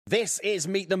This is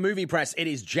Meet the Movie Press. It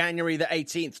is January the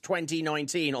 18th,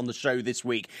 2019. On the show this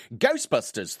week,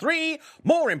 Ghostbusters 3,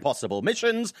 more impossible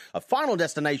missions, a Final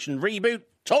Destination reboot,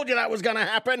 told you that was going to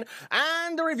happen,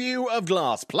 and a review of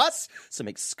Glass, plus some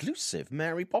exclusive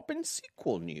Mary Poppins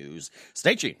sequel news.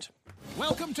 Stay tuned.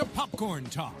 Welcome to Popcorn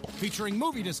Talk, featuring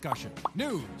movie discussion,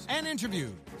 news, and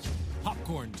interviews.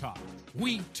 Popcorn Talk.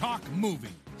 We talk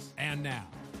movies. And now,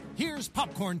 here's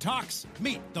Popcorn Talk's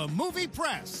Meet the Movie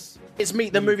Press. It's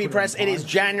Meet the Movie Press. It is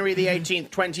January the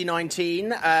 18th, 2019.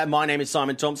 My name is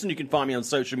Simon Thompson. You can find me on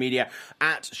social media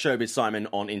at Showbiz Simon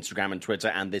on Instagram and Twitter,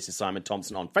 and this is Simon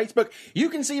Thompson on Facebook. You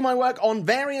can see my work on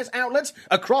various outlets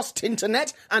across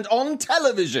Tinternet and on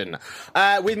television.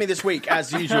 With me this week,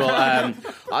 as usual, I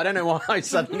don't know why I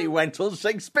suddenly went all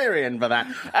Shakespearean for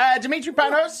that. Dimitri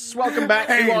Panos, welcome back.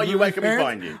 Who are you? Where can we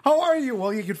find you? How are you?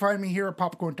 Well, you can find me here at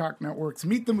Popcorn Talk Network's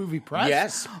Meet the Movie Press.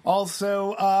 Yes.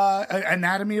 Also,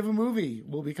 Anatomy of a Movie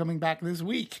will be coming back this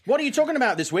week. What are you talking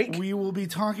about this week? We will be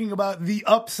talking about The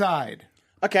Upside.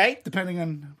 Okay. Depending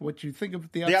on what you think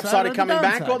of The Upside. The upside of or coming the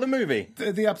back downside. or the movie?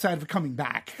 The upside of coming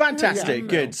back. Fantastic, Yeah,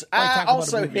 good. about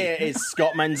Also a movie. here is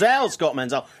Scott Menzel. Scott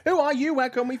Menzel, who are you?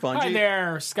 Where can we find Hi you?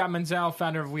 there, Scott Menzel,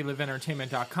 founder of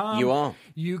WeLiveEntertainment.com. You are.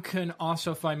 You can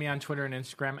also find me on Twitter and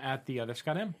Instagram at The Other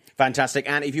Scott M. Fantastic.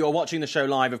 And if you are watching the show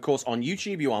live, of course, on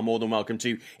YouTube, you are more than welcome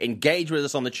to engage with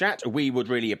us on the chat. We would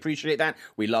really appreciate that.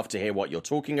 We love to hear what you're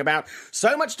talking about.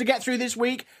 So much to get through this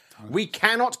week. We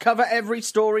cannot cover every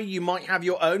story. You might have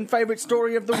your own favourite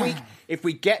story of the week. If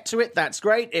we get to it, that's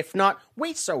great. If not,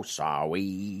 we're so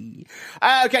sorry.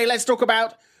 Okay, let's talk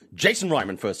about Jason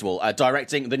Reitman, first of all,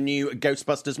 directing the new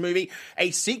Ghostbusters movie,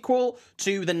 a sequel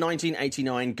to the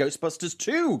 1989 Ghostbusters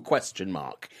 2, question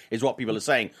mark, is what people are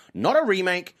saying. Not a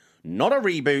remake, not a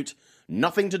reboot,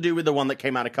 nothing to do with the one that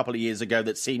came out a couple of years ago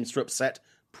that seems to upset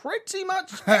pretty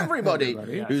much everybody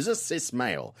who's a cis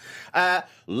male.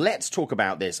 Let's talk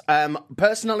about this.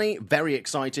 Personally, very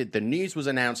excited. The news was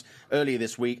announced earlier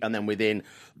this week, and then within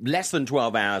less than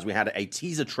 12 hours, we had a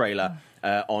teaser trailer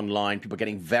online. People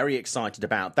getting very excited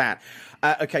about that.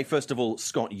 Okay, first of all,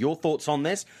 Scott, your thoughts on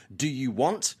this? Do you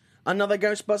want another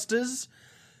Ghostbusters?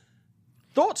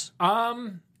 Thoughts?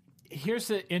 Here's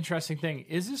the interesting thing.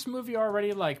 Is this movie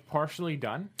already, partially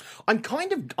done? I'm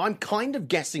kind of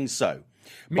guessing so.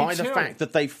 By the too. fact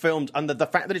that they filmed, and the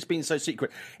fact that it's been so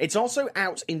secret. It's also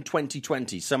out in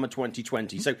 2020, summer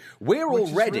 2020. So we're Which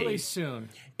already is really soon.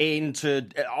 into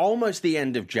almost the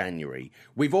end of January.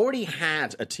 We've already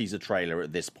had a teaser trailer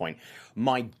at this point.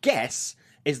 My guess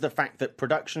is the fact that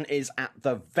production is at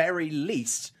the very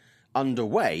least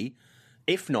underway,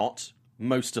 if not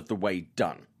most of the way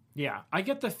done. Yeah, I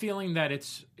get the feeling that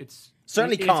it's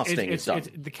Certainly casting is done.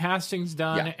 The casting's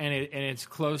done, Yeah. and it's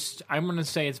close. I'm going to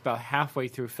say it's about halfway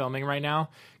through filming right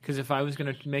now, because if I was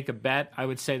going to make a bet, I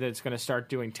would say that it's going to start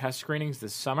doing test screenings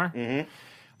this summer. Mm-hmm.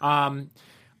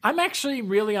 I'm actually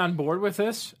really on board with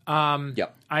this.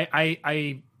 Yep.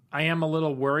 I am a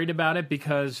little worried about it,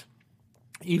 because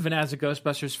even as a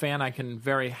Ghostbusters fan, I can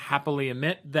very happily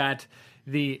admit that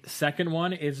the second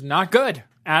one is not good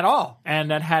at all, and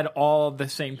that had all the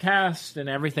same cast and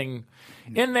everything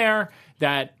in there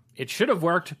that it should have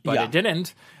worked, but Yeah. it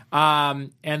didn't.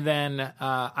 And then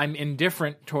I'm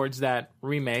indifferent towards that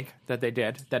remake that they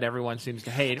did, that everyone seems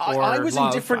to hate. Or I was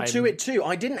love. indifferent to it too.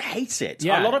 I didn't hate it.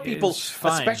 Yeah, a lot of people, it's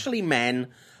fine. especially men,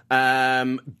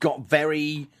 got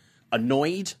very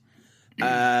annoyed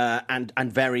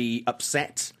and very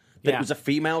upset that Yeah. it was a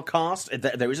female cast.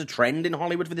 There is a trend in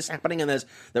Hollywood for this happening, and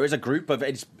there is a group of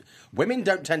women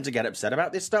don't tend to get upset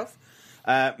about this stuff.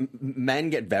 Men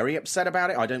get very upset about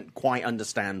it. I don't quite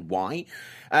understand why,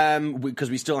 because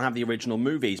we still have the original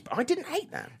movies. But I didn't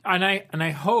hate that. And I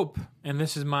hope, and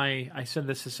this is I said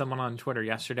this to someone on Twitter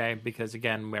yesterday, because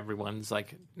again, everyone's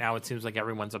now it seems like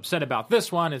everyone's upset about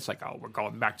this one. It's like, oh, we're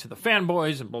going back to the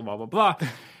fanboys and blah, blah, blah, blah.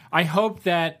 I hope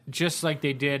that just like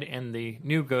they did in the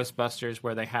new Ghostbusters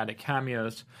where they had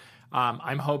cameos,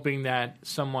 I'm hoping that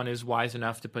someone is wise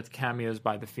enough to put cameos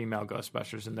by the female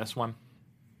Ghostbusters in this one.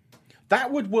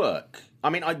 That would work. I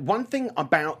mean, one thing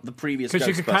about the previous Ghostbuster... Because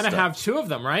you could kind of have two of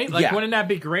them, right? Yeah. Wouldn't that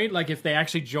be great? If they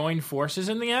actually joined forces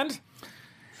in the end?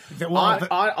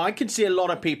 I could see a lot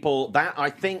of people... I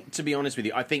think, to be honest with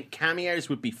you, I think cameos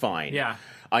would be fine. Yeah.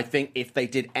 I think if they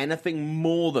did anything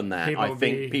more than that,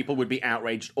 people would be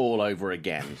outraged all over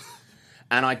again.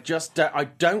 And I just... I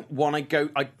don't want to go...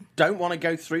 I don't want to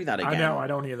go through that again. I know, I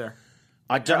don't either.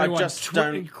 I Everyone's just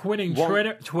don't... quitting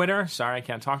Twitter. Sorry, I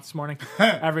can't talk this morning.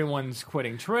 Everyone's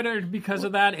quitting Twitter because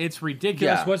of that. It's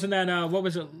ridiculous. Yeah. Wasn't that what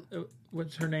was it?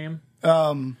 What's her name?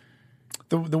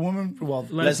 The woman, well,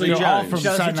 Leslie they're all Jones. from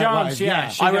Leslie Saturday Night Jones, Live, yeah. yeah.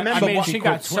 She I got- remember I mean, what- she She got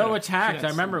quit so Twitter. attacked. Yes. I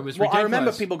remember it was Well, ridiculous. I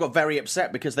remember people got very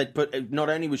upset because they put not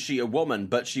only was she a woman,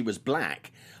 but she was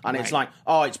black, and it's like,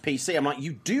 oh, it's PC. I'm like,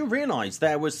 you do realize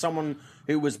there was someone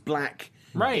who was black.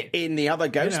 Right. In the other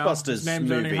Ghostbusters his name's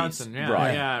Ernie movies. Hudson. Yeah,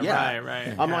 right. yeah,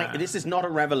 right. I'm Yeah. like, this is not a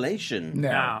revelation.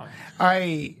 No. No.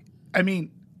 I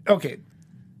mean, okay.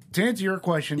 To answer your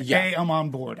question, Yeah. I'm on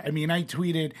board. I mean, I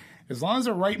tweeted, as long as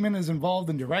a Reitman is involved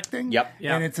in directing, Yep.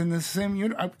 and it's in the same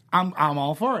unit, I'm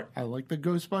all for it. I like the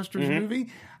Ghostbusters Mm-hmm. movie.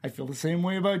 I feel the same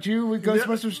way about you with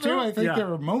Ghostbusters 2. I think Yeah.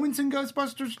 there are moments in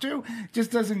Ghostbusters 2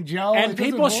 just doesn't gel. And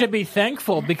people should be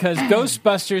thankful because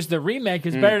Ghostbusters, the remake,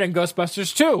 is better than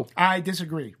Ghostbusters 2. I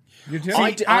disagree. You do?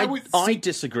 I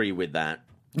disagree with that.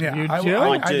 Yeah, You I, do? I,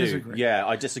 I do. disagree. Yeah,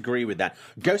 I disagree with that.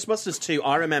 Ghostbusters 2,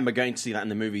 I remember going to see that in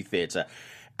the movie theatre,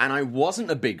 and I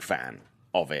wasn't a big fan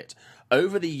of it.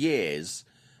 Over the years,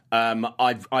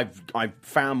 I've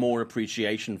found more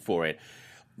appreciation for it.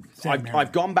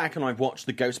 I've gone back and I've watched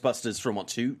the Ghostbusters from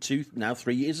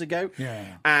 3 years ago. Yeah.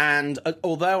 And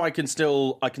although I can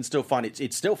still find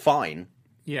it's still fine.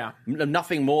 Yeah.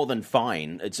 Nothing more than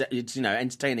fine. It's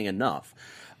entertaining enough.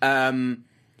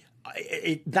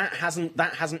 That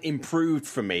hasn't improved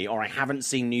for me, or I haven't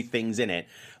seen new things in it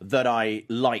that I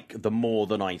like. The more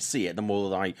than I see it, the more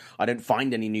that I don't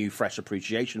find any new fresh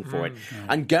appreciation for it.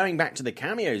 And going back to the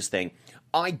cameos thing,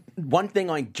 one thing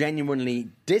I genuinely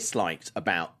disliked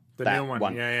about that new one.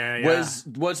 one Yeah. was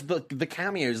the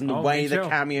cameos and the way me the too.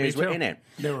 cameos Me were too. in it.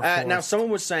 They were Now, forced. someone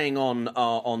was saying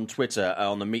on Twitter,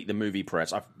 on the Meet the Movie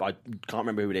Press, I can't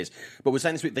remember who it is, but was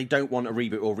saying this week they don't want a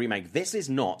reboot or remake. This is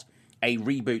not a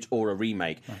reboot or a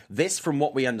remake. This, from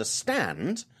what we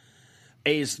understand,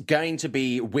 is going to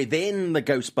be within the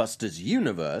Ghostbusters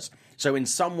universe, so in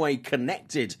some way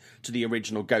connected to the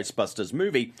original Ghostbusters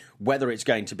movie, whether it's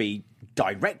going to be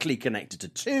directly connected to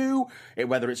 2,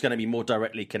 whether it's going to be more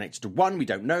directly connected to 1, we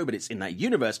don't know, but it's in that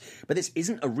universe. But this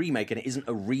isn't a remake and it isn't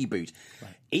a reboot.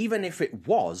 Right. Even if it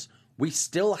was, we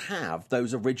still have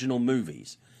those original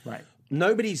movies. Right.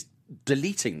 Nobody's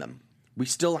deleting them. We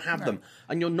still have them.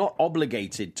 And you're not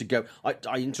obligated to go. I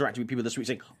interacted with people this week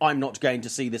saying, I'm not going to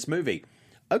see this movie.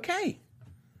 Okay.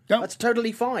 No. That's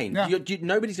totally fine. Yeah.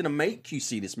 Nobody's going to make you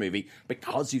see this movie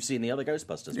because you've seen the other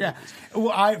Ghostbusters Yeah. movies.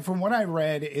 Well, from what I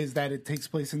read is that it takes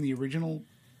place in the original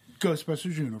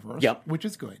Ghostbusters universe, Yep. which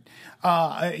is good.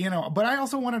 But I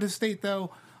also wanted to state,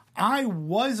 though, I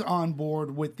was on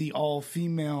board with the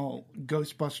all-female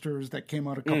Ghostbusters that came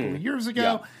out a couple of years ago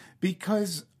Yeah.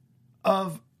 because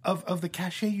of the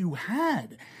cachet you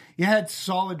had. You had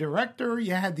solid director.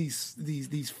 You had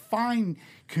these fine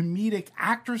comedic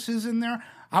actresses in there.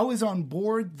 I was on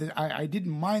board. I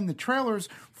didn't mind the trailers.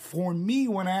 For me,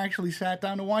 when I actually sat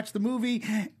down to watch the movie,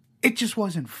 it just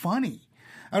wasn't funny.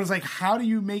 I was like, how do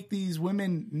you make these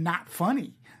women not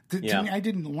funny? To me, I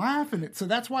didn't laugh in it. So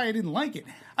that's why I didn't like it.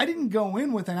 I didn't go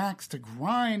in with an axe to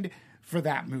grind for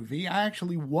that movie. I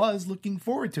actually was looking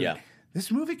forward to it. This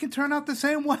movie can turn out the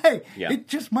same way. Yeah. It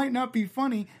just might not be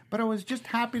funny, but I was just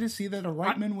happy to see that a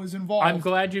Reitman was involved. I'm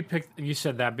glad you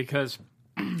said that because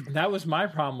that was my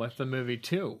problem with the movie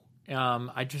too.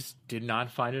 I just did not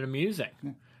find it amusing.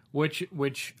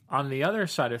 Which on the other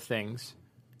side of things,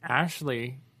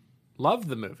 Ashley loved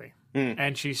the movie.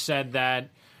 And she said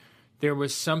that there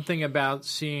was something about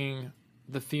seeing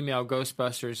the female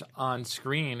Ghostbusters on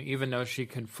screen, even though she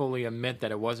could fully admit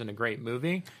that it wasn't a great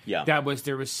movie. Yeah. There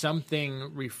was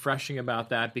something refreshing about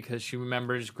that because she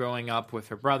remembers growing up with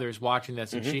her brothers watching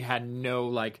this, and she had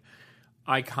no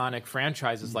iconic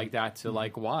franchises like that to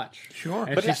watch. Sure.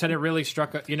 And she said it really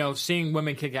struck. Seeing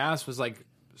women kick ass was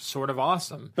sort of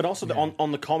awesome. But also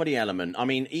on the comedy element, I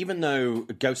mean, even though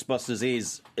Ghostbusters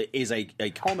is a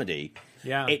comedy,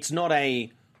 it's not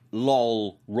a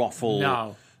lol,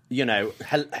 ruffle,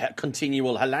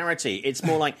 continual hilarity. It's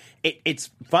more like it's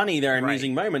funny, there are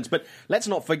amusing moments, but let's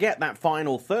not forget that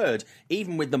final third,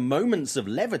 even with the moments of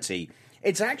levity,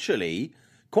 it's actually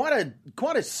quite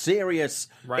a serious.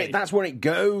 That's when it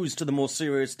goes to the more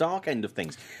serious, dark end of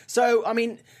things. So, I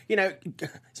mean,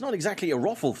 it's not exactly a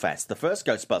ruffle fest, the first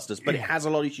Ghostbusters, but it has a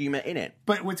lot of humor in it.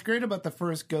 But what's great about the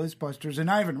first Ghostbusters,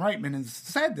 and Ivan Reitman has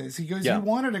said this, he goes, he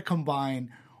wanted to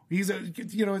combine.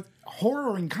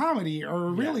 Horror and comedy are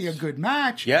really a good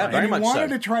match. Yeah, very much so. And he wanted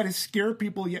to try to scare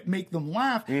people yet make them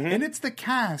laugh. And it's the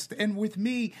cast. And with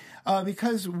me,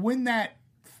 because when that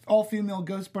all-female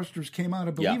Ghostbusters came out,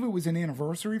 I believe it was an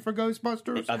anniversary for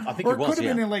Ghostbusters. I think it was, Or it could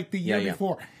have been in the year Yeah.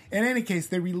 before. In any case,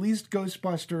 they released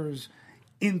Ghostbusters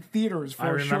in theaters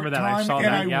for a short remember that. time. I saw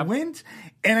and that, I went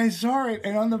and I saw it,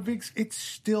 and on the big, it's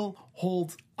still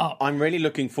holds up. I'm really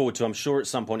looking forward to, I'm sure at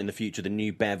some point in the future, the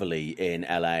new Beverly in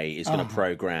LA is going to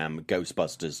program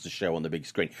Ghostbusters to show on the big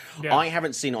screen. Yeah. I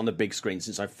haven't seen it on the big screen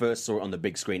since I first saw it on the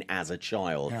big screen as a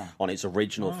child on its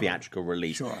original theatrical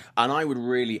release. Sure. And I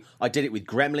did it with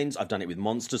Gremlins, I've done it with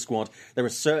Monster Squad. There are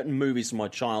certain movies from my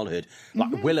childhood,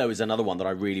 like Willow is another one that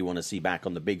I really want to see back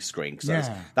on the big screen, because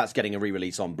that's getting a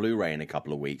re-release on Blu-ray in a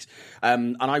couple of weeks.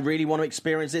 And I really want to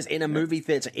experience this in a movie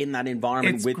theater, in that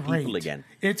environment It's with great. people again.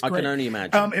 It's I great. can only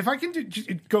imagine. If I can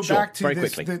go Sure, back to very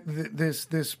this, quickly. this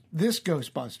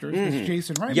Ghostbusters, this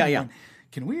Jason Reitman Yeah. one,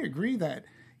 can we agree that,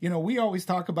 we always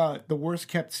talk about the worst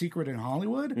kept secret in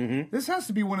Hollywood? This has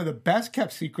to be one of the best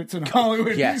kept secrets in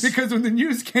Hollywood. Yes. Because when the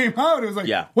news came out, it was like,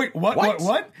 wait,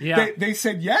 what? Yeah. They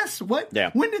said yes? What?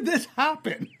 Yeah. When did this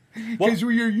happen? Because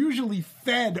we are usually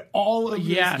fed all of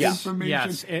this information.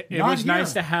 Yes, it Not was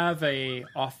nice here. to have a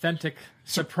authentic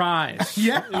surprise.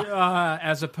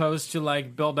 As opposed to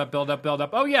like build up.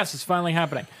 Oh yes, it's finally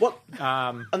happening. Well,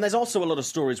 and there's also a lot of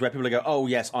stories where people go, "Oh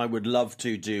yes, I would love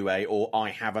to do or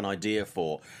I have an idea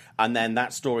for," and then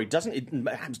that story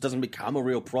doesn't become a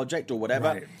real project or whatever,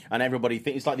 Right. and everybody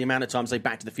thinks it's like the amount of times, say,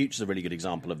 Back to the Future is a really good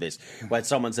example of this, where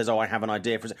someone says, "Oh, I have an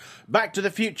idea for Back to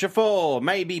the Future 4,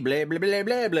 maybe blah blah blah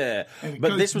blah blah," And it but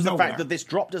goes this was the nowhere. fact that this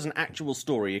dropped as an actual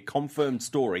story, a confirmed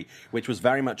story, which was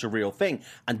very much a real thing,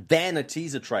 and then a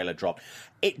teaser trailer dropped.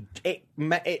 It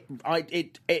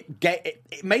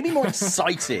made me more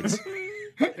excited.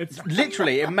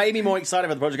 Literally, it made me more excited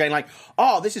about the project, going like,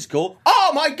 "Oh, this is cool!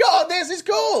 Oh my god, this is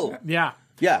cool!" Yeah.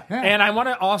 Yeah, And I want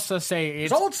to also say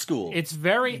it's old school. It's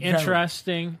very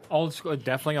interesting. Old school,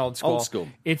 definitely old school. Old school.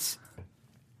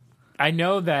 I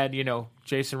know that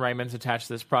Jason Reitman's attached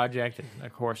to this project, and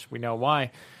of course we know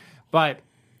why. But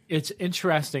it's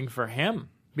interesting for him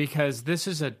because this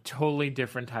is a totally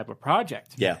different type of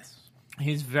project. Yeah.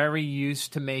 He's very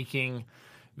used to making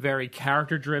very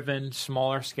character-driven,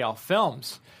 smaller-scale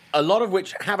films. A lot of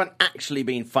which haven't actually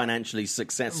been financially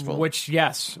successful. Which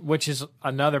is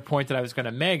another point that I was going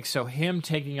to make. So him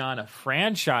taking on a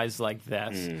franchise like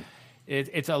this,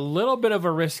 it's a little bit of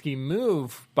a risky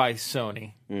move by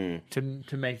Sony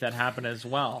to make that happen as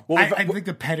well. I think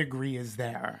the pedigree is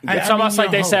there. It's almost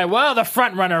like they said, "Well, the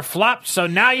front runner flopped, so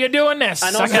now you're doing this."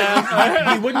 And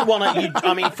also, you wouldn't want to.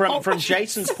 I mean, from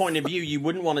Jason's point of view, you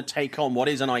wouldn't want to take on what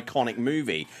is an iconic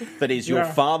movie that is your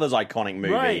father's iconic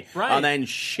movie, Right. and then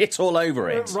shit all over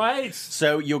it. Right.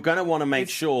 So you're going to want to make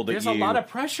sure that There's a lot of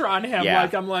pressure on him. Yeah.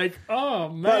 I'm like, oh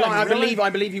man. But like, really? I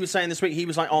believe he was saying this week he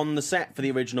was like on the set for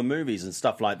the original movies and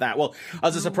stuff like that. Well,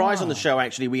 as a surprise on the show,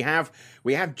 actually, we have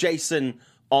Jason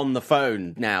on the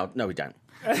phone now. No, we don't.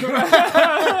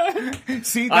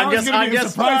 See, that was going to be a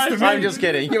surprise to me. I'm just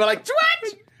kidding. You were like,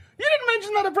 what? You didn't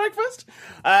mention that at breakfast?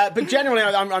 But generally,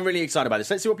 I'm really excited about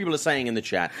this. Let's see what people are saying in the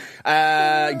chat.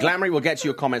 Glamry, we'll get to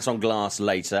your comments on Glass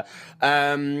later.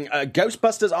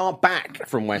 Ghostbusters are back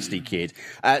from Westy Kid.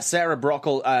 Sarah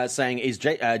Brockle saying, is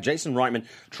Jason Reitman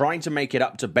trying to make it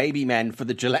up to baby men for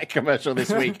the Gillette commercial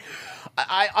this week?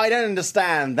 I don't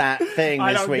understand that thing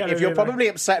I this don't week. get it If you're either. probably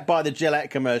upset by the Gillette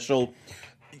commercial,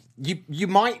 you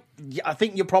might. I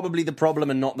think you're probably the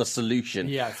problem and not the solution.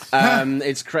 Yes.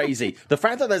 It's crazy. The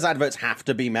fact that those adverts have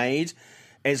to be made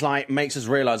is like makes us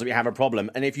realize that we have a problem.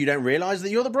 And if you don't realize that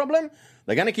you're the problem,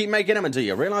 they're going to keep making them until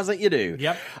you realize that you do.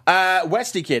 Yep.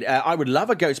 Westy Kid, I would love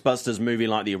a Ghostbusters movie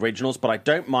like the originals, but I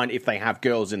don't mind if they have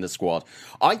girls in the squad.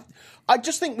 I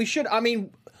just think we should. I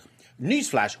mean,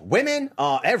 newsflash, women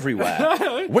are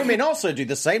everywhere. Women also do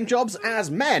the same jobs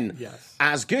as men. Yes.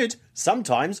 As good,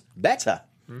 sometimes better.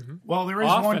 Well, there is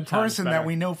one Oftentimes person better. that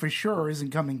we know for sure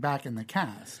isn't coming back in the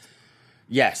cast.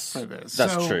 Yes, For this.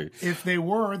 that's So true. If they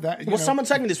were, Well, someone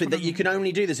told me this week that you can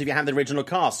only do this if you have the original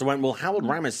cast. I went, well, Harold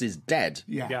Ramis is dead.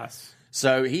 Yeah. Yes.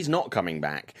 So he's not coming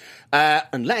back.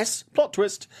 Unless, plot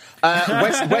twist,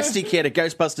 Westy Kid, a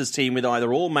Ghostbusters team with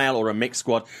either all male or a mixed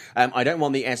squad. I don't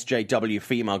want the SJW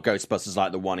female Ghostbusters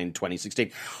like the one in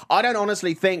 2016. I don't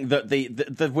honestly think that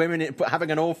the women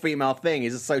having an all-female thing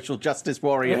is a social justice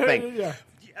warrior thing. Yeah.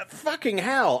 Fucking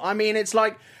hell. I mean, it's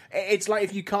like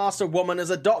if you cast a woman as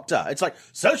a doctor. It's like,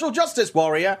 social justice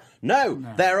warrior. No,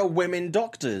 there are women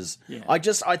doctors. Yeah.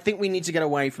 I think we need to get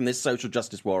away from this social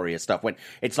justice warrior stuff when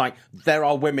it's like there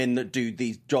are women that do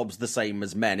these jobs the same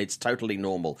as men. It's totally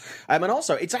normal. And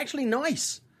also, it's actually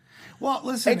nice. Well,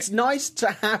 listen, It's nice to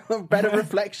have a better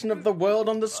reflection of the world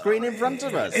on the screen in front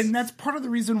of us. and that's part of the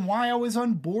reason why I was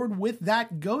on board with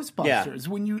that Ghostbusters.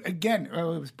 When you again, it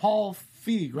was Paul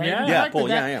Feig, right? Yeah. Who Yeah, directed Paul,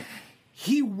 that. yeah.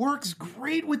 He works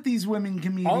great with these women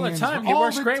comedians All the time. He all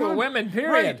works the great with time. women,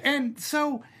 period. Right. And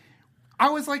so I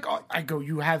was like, I go,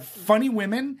 you have funny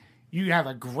women You have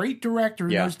a great director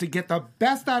who knows to get the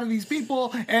best out of these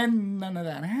people, and none of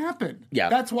that happened. Yeah.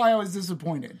 That's why I was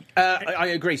disappointed. I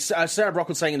agree. Sarah Brock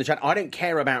was saying in the chat, I don't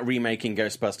care about remaking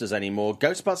Ghostbusters anymore.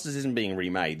 Ghostbusters isn't being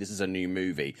remade. This is a new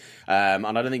movie. And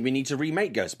I don't think we need to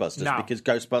remake Ghostbusters because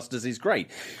Ghostbusters is great.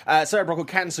 Sarah Brock,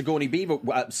 can Sigourney Beaver...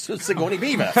 Sigourney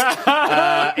Beaver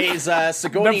is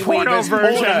Sigourney Weaver's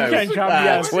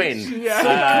porno twin.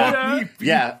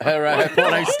 Her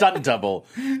porno stunt double.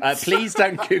 Please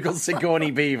don't Google Sigourney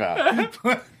Beaver.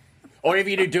 Or if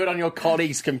you do it on your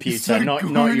colleague's computer, not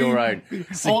your own.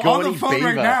 Sigourney on the phone Beaver.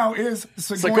 right now is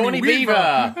Sigourney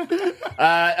Beaver.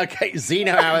 Okay,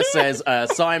 Zeno Hour says,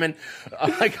 Simon,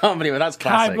 I can't believe it. That's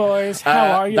classic. Hi, boys.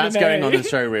 How are you That's today? going on the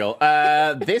show reel.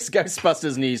 This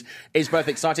Ghostbusters news is both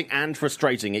exciting and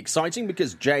frustrating. Exciting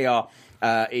because JR...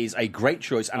 is a great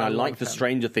choice, and I like the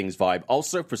Stranger Things vibe.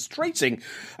 Also frustrating,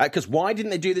 because why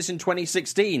didn't they do this in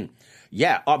 2016?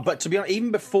 Yeah, but to be honest,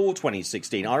 even before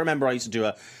 2016, I remember I used to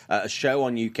do a show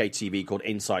on UK TV called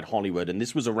Inside Hollywood, and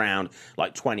this was around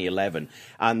like 2011.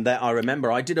 And I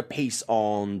remember I did a piece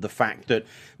on the fact that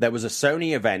there was a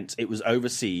Sony event, it was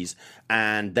overseas,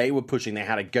 and they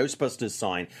had a Ghostbusters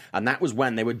sign, and that was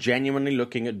when they were genuinely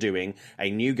looking at doing a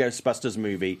new Ghostbusters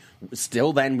movie,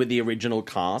 still then with the original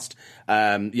cast,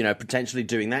 potentially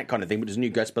doing that kind of thing, but it was a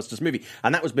new Ghostbusters movie.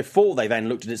 And that was before they then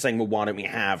looked at it saying, well, why don't we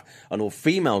have an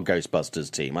all-female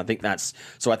Ghostbusters team? I think that's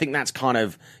kind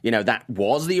of, that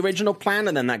was the original plan,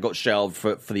 and then that got shelved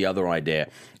for the other idea.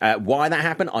 Why that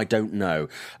happened, I don't know.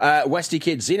 Westy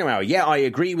Kid Zeno Hour, yeah, I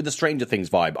agree with the Stranger Things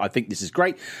vibe. I think this is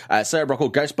great. Sarah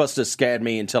Brockle, Ghostbusters scared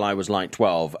me until I was like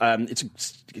 12.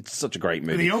 It's such a great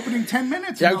movie. The opening 10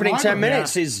 minutes. The opening 10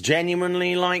 minutes is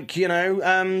genuinely like,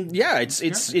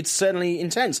 it's certainly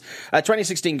intense.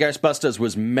 2016 Ghostbusters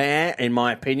was meh, in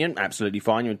my opinion. Absolutely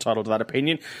fine. You're entitled to that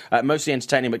opinion. Mostly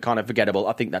entertaining, but kind of forgettable.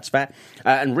 I think that's fair.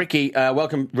 And Ricky,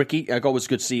 welcome, Ricky. Always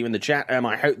good to see you in the chat.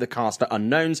 I hope the cast are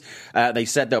unknowns. They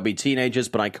said they'll be teenagers,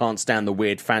 but I can't stand the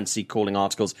weird fancy calling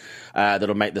articles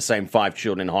that'll make the same 5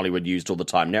 children in Hollywood used all the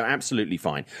time. No, absolutely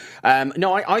fine.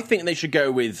 I think they should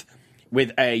go with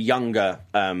a younger.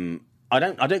 I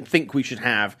don't think we should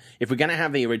have, if we're going to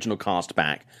have the original cast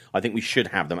back, I think we should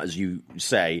have them, as you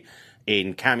say,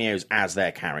 in cameos as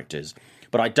their characters.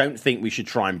 But I don't think we should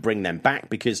try and bring them back,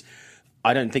 because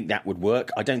I don't think that would work.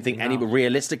 I don't think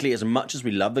realistically, as much as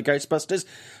we love the Ghostbusters,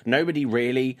 nobody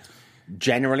really,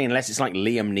 generally, unless it's like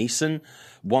Liam Neeson,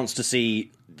 wants to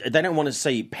see, they don't want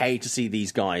to pay to see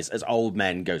these guys as old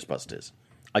men Ghostbusters.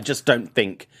 I just don't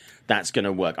think that's going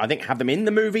to work. I think have them in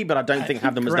the movie, but I don't think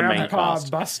have them as the main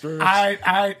cast. Busters.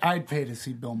 I'd pay to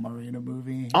see Bill Murray in a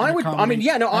movie. I would.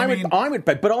 I would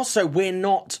pay. But also, we're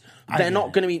not. They're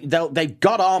not going to be. They've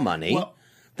got our money. Well,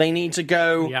 they need to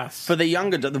go for the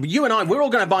younger. You and I, we're all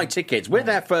going to buy tickets. We're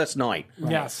there first night.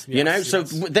 Right. Yes. So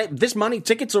this money,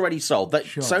 tickets already sold.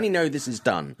 Sony know this is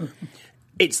done.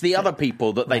 It's the other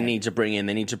people that they need to bring in.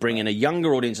 They need to bring in a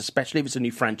younger audience, especially if it's a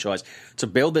new franchise, to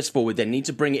build this forward. They need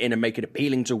to bring it in and make it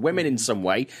appealing to women in some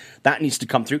way. That needs to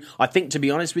come through. I think, to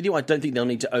be honest with you, I don't think they'll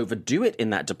need to overdo it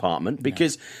in that department,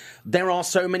 because there are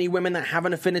so many women that have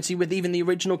an affinity with even the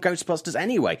original Ghostbusters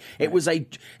anyway.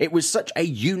 Right. It was such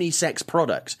a unisex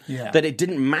product that it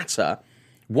didn't matter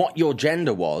what your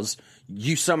gender was.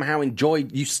 You still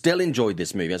enjoyed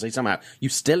this movie. I say somehow, you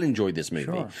still enjoyed this movie.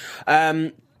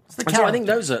 Sure. So I think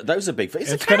those are big.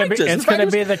 It's going to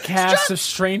be the cast of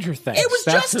Stranger Things. It was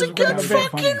just a good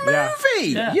fucking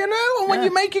movie, And when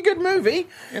you make a good movie,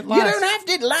 you don't have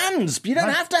to. It lands. You don't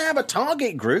have to have a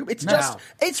target group. It's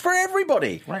it's for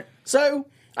everybody. Right. So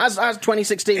as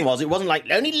 2016 was, it wasn't like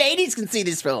only ladies can see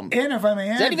this film. And if I may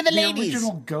add, only for the ladies.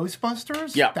 Original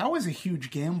Ghostbusters, that was a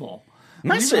huge gamble.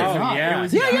 Massive. It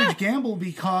was a huge gamble,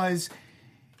 because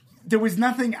there was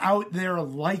nothing out there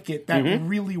like it that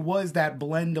really was that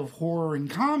blend of horror and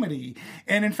comedy.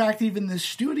 And in fact, even the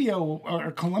studio,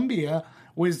 or Columbia,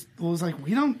 was like,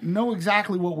 we don't know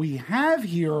exactly what we have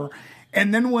here.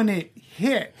 And then when it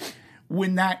hit,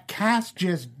 when that cast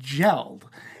just gelled,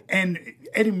 and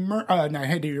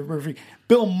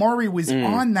Bill Murray was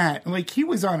on that. Like, he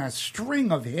was on a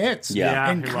string of hits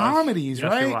and comedies,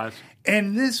 right? He was.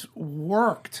 And this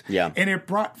worked. Yeah. And it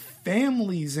brought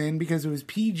families in because it was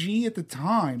PG at the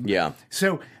time. Yeah.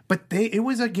 So, But it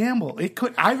was a gamble.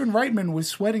 Ivan Reitman was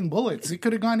sweating bullets. It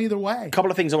could have gone either way. A couple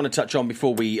of things I want to touch on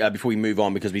before we move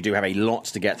on, because we do have a lot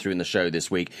to get through in the show this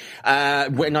week.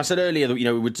 When I said earlier that we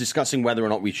were discussing whether or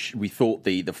not we thought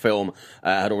the film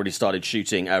had already started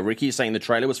shooting. Ricky is saying the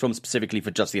trailer was filmed specifically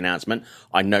for just the announcement.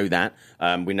 I know that.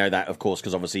 We know that, of course,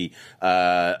 because obviously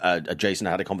Jason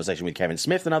had a conversation with Kevin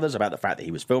Smith and others about the fact that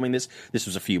he was filming this. This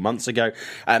was a few months ago,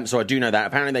 so I do know that.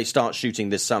 Apparently, they start shooting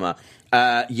this summer.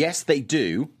 Yes, they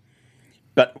do.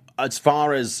 But as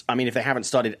far as, if they haven't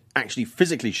started actually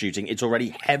physically shooting, it's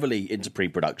already heavily into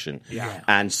pre-production. Yeah.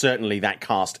 And certainly that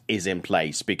cast is in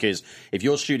place, because if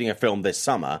you're shooting a film this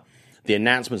summer, the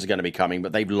announcements are going to be coming,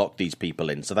 but they've locked these people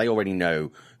in, so they already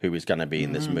know who is going to be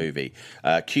in this movie.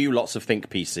 Cue lots of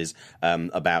think pieces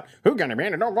about who's going to be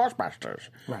in the Ghostbusters.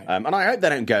 Right. And I hope they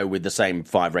don't go with the same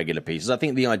 5 regular pieces. I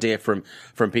think the idea from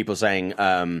people saying,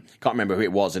 can't remember who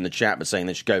it was in the chat, but saying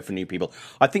they should go for new people.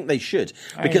 I think they should,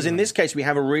 because in this case we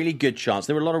have a really good chance.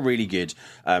 There are a lot of really good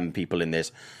people in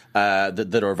this.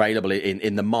 That are available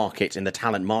in the market, in the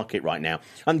talent market right now.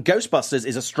 And Ghostbusters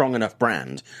is a strong enough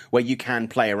brand where you can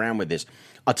play around with this.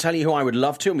 I'll tell you who I would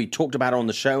love to, and we talked about her on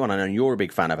the show, and I know you're a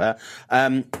big fan of her,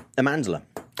 Amandla.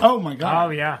 Oh, my God. Oh,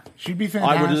 yeah. She'd be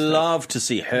fantastic. I would love to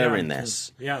see her in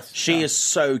this. Yes. She is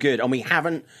so good, and we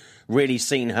haven't really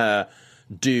seen her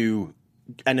do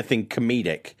anything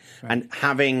comedic. Right. And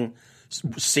having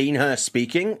seen her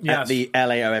speaking at the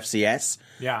LAOFCS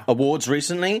awards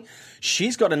recently,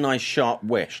 she's got a nice sharp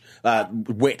wit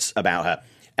about her.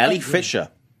 Ellie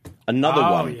Fisher, another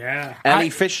one. Oh, yeah.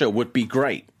 Ellie Fisher would be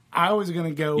great. I was going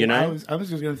to go, you know? I was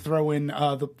just going to throw in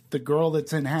the girl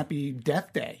that's in Happy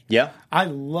Death Day. Yeah. I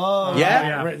love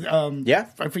I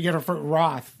forget her for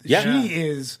Roth. Yeah. She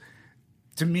is,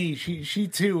 to me, she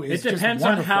too is. It depends just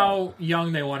on wonderful. how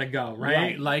young they want to go,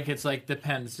 right? Right. It's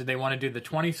depends. Do they want to do the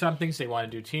 20-somethings? Do they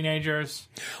want to do teenagers?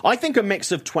 I think a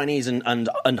mix of 20s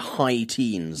and high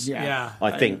teens. Yeah.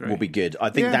 I think will be good. I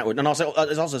think that would, and also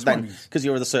it's also then 20s. because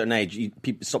you're of a certain age,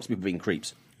 it stops people being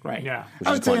creeps. Right. Yeah.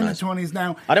 I would say in nice. the 20s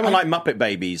now. I don't want like Muppet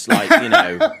babies, sort of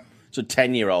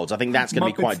 10-year-olds. I think that's going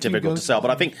to be quite difficult to sell.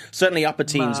 But I think certainly upper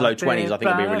teens, low 20s, I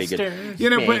think will be really good. You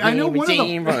know, but I know one of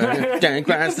the... Don't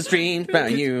cross the stream by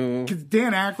you. Because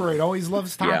Dan Aykroyd always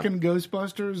loves talking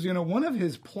Ghostbusters. You know, one of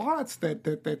his plots that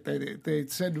they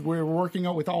said we're working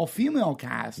out with all-female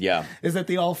cast is that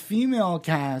the all-female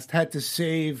cast had to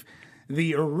save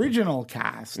the original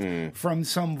cast from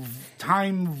some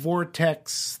time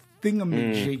vortex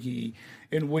thingamajiggy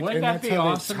in which. Wouldn't that be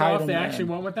awesome if they actually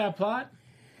went with that plot?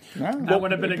 No, that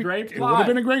would have been a great plot. It would have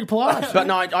been a great plot. But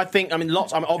no, I think,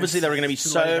 obviously there are going to be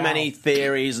so many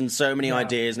theories and so many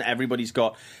ideas, and everybody's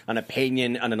got an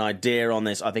opinion and an idea on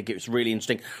this. I think it's really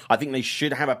interesting. I think they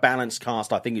should have a balanced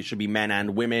cast. I think it should be men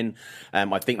and women.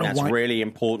 I think that's really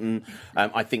important.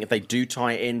 I think if they do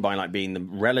tie it in by being the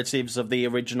relatives of the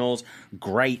originals,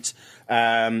 great.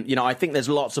 I think there's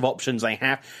lots of options they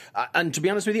have. And to be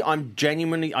honest with you,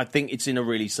 I think it's in a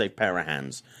really safe pair of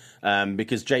hands.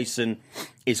 Because Jason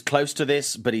is close to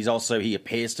this, but he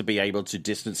appears to be able to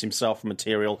distance himself from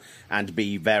material and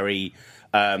be very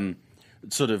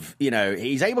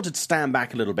he's able to stand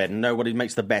back a little bit and know what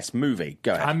makes the best movie.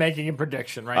 Go ahead. I'm making a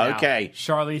prediction right now. Okay.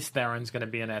 Charlize Theron's going to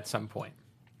be in it at some point.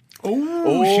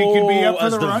 Oh, she could be up for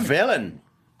as the run. Villain.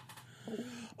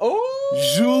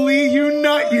 Oh, Julie, you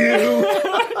nut you.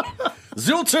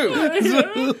 Zul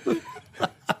 2.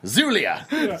 Zulia.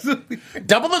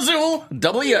 Double the Zul,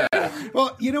 double yeah.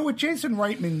 Well, with Jason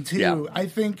Reitman, too, I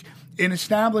think in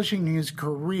establishing his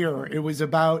career, it was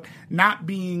about not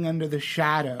being under the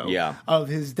shadow of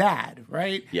his dad,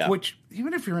 right? Yeah. Which,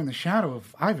 even if you're in the shadow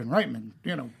of Ivan Reitman,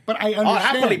 but I understand. I'll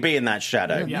happily be in that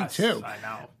shadow. Yeah, Yes, me too. I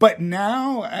know. But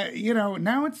now,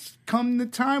 now it's come the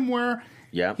time where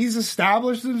he's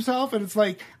established himself, and it's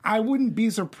like, I wouldn't be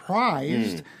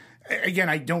surprised. Again,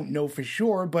 I don't know for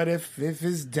sure, but if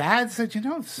his dad said,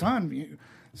 son,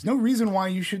 there's no reason why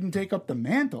you shouldn't take up the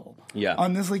mantle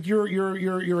on this. Like,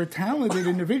 you're a talented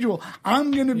individual.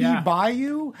 I'm going to be by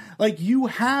you. Like, you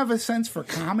have a sense for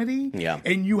comedy,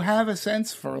 and you have a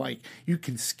sense for you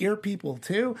can scare people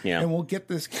too. And we'll get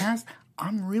this cast.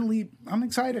 I'm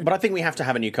excited. But I think we have to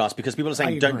have a new cast because people are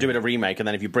saying don't do it a remake, and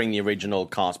then if you bring the original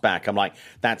cast back, I'm like,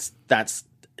 that's.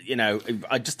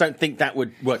 I just don't think that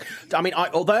would work.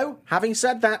 Although, having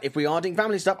said that, if we are doing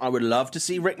family stuff, I would love to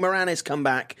see Rick Moranis come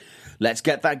back. Let's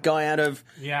get that guy out of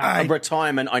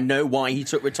retirement. I know why he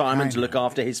took retirement to look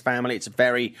after his family. It's a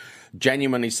very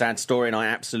genuinely sad story, and I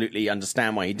absolutely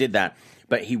understand why he did that.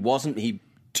 But he wasn't.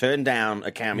 turned down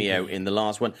a cameo in the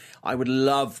last one. I would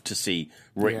love to see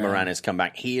Rick Moranis come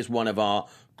back. He is one of our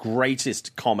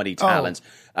greatest comedy talents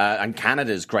and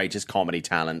Canada's greatest comedy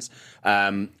talents.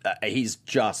 He's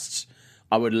just...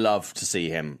 I would love to see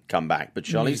him come back. But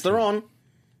Charlize Theron...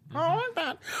 I like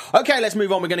that. Okay, let's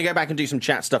move on. We're going to go back and do some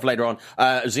chat stuff later on.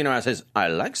 Zeno says, I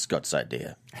like Scott's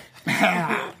idea.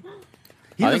 I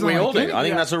think we all do. I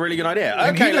think that's a really good idea.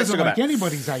 Okay, let's talk about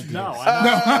anybody's idea. No,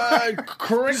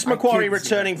 Chris McQuarrie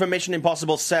returning for Mission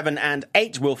Impossible 7 and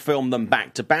 8 will film them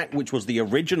back to back, which was the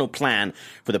original plan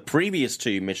for the previous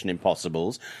 2 Mission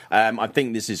Impossibles. I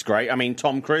think this is great. I mean,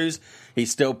 Tom Cruise,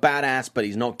 he's still badass, but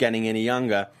he's not getting any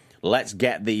younger. Let's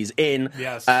get these in.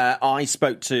 Yes. I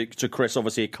spoke to Chris,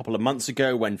 obviously, a couple of months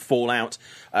ago when Fallout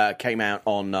came out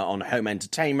on Home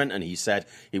Entertainment, and he said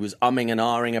he was umming and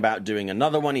ahhing about doing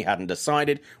another one. He hadn't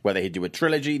decided whether he'd do a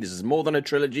trilogy. This is more than a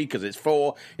trilogy because it's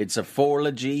 4. It's a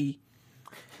four-logy.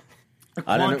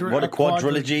 I don't know what a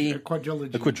quadrilogy. A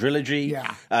quadrilogy. A quadrilogy.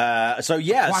 Yeah. So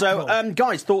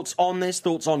guys, thoughts on this?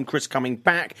 Thoughts on Chris coming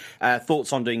back?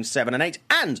 Thoughts on doing 7 and 8?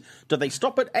 And do they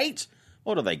stop at 8?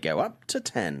 Or do they go up to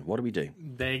 10? What do we do?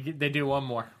 They do one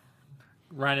more.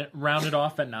 Round it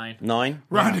off at 9. 9?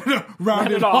 Round it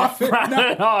off. Round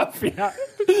it off, yeah.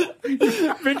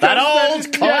 That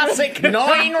old classic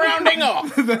 9 rounding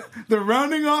off. The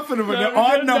rounding off of an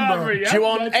odd number. Do you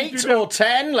want 8 or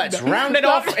 10? Let's round it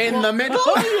off in the middle.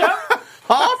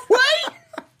 Halfway?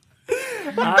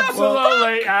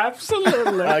 Absolutely.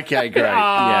 Okay, great.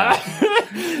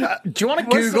 Yeah. Do you want to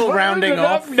Google rounding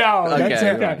off? No. Okay. That's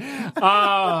okay.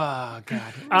 Oh,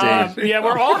 God. Yeah,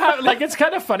 we're all having, it's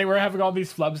kind of funny. We're having all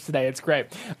these flubs today. It's great.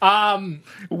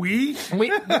 We?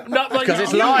 Because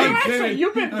it's live. Actually,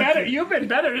 you've been better. You've been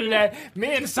better today.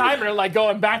 Me and Simon are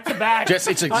going back to back. It's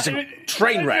a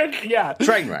train wreck. Yeah.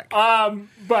 Train wreck.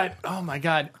 But, oh my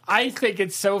God. I think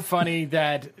it's so funny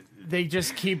that they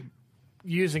just keep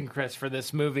using Chris for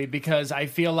this movie because I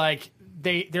feel like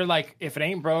they're like, if it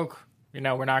ain't broke, we're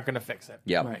not going to fix it.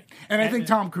 Yeah. Right. And I think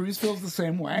Tom Cruise feels the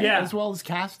same way, as well as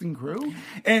cast and crew.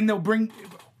 And they'll bring,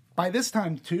 by this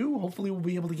time, too, hopefully we'll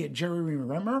be able to get Jeremy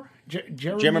Renner.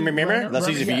 Jeremy Renner? That's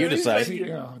easy for you to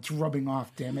say. Oh, it's rubbing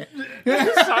off, damn it. Round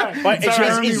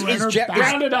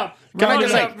it up. Can I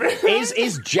just say,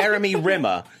 is Jeremy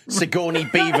Rimmer Sigourney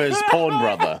Beaver's porn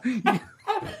brother?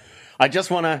 I just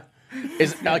want to...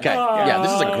 this is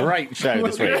a great show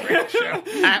this week.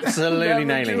 Absolutely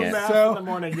nailing it. So, in the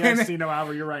morning, yes,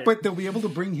 you're right. But they'll be able to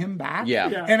bring him back.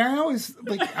 Yeah. And I always,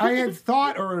 I had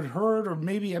thought or had heard, or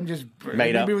maybe I'm just,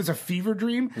 maybe up. It was a fever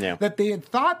dream, Yeah. that they had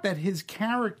thought that his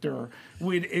character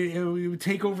would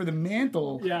take over the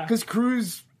mantle. Yeah. Because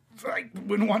Cruise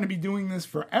wouldn't want to be doing this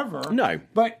forever. No.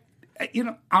 But,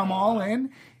 I'm all in.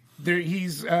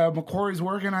 McQuarrie's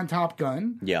working on Top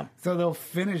Gun. Yeah. So they'll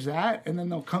finish that, and then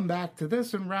they'll come back to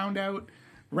this and round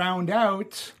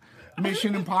out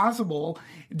Mission Impossible.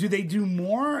 Do they do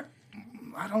more?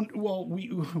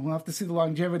 We'll have to see the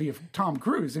longevity of Tom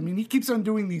Cruise. I mean, he keeps on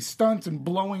doing these stunts and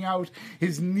blowing out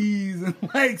his knees and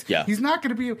legs. Yeah. He's not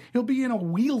going to he'll be in a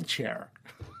wheelchair.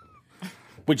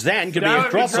 Which then could be a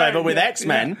crossover with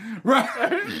X-Men.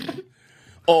 Right.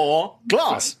 Or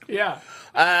Glass. Yeah.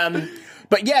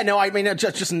 But yeah, no, I mean,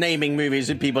 just naming movies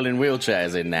with people in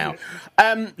wheelchairs in now.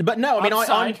 But no, I mean,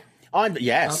 I'm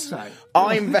yes. Outside.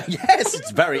 Yes,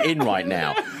 it's very in right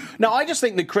now. No, I just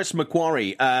think that Chris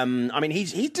McQuarrie, I mean,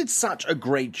 he did such a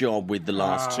great job with the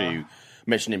last 2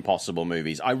 Mission Impossible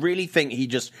movies. I really think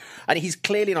and he's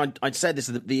clearly, and I said this,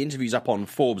 the interview's up on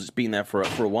Forbes, it's been there for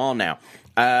a while now.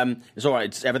 It's all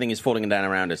right. Everything is falling down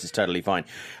around us. It's totally fine.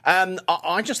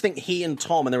 I just think he and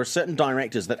Tom, and there are certain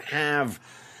directors that have...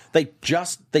 They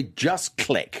just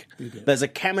click. There's a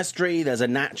chemistry, there's a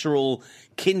natural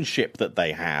kinship that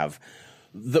they have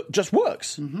that just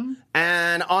works. Mm-hmm.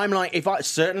 And I'm like, if I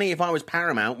was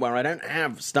Paramount, where I don't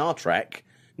have Star Trek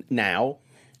now,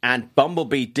 and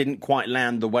Bumblebee didn't quite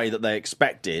land the way that they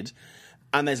expected,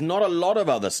 and there's not a lot of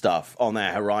other stuff on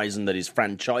their horizon that is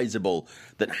franchisable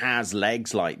that has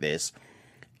legs like this.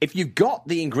 If you've got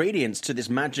the ingredients to this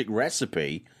magic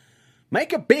recipe,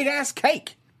 make a big ass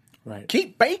cake. Right.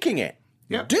 Keep baking it.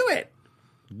 Yep. Do it.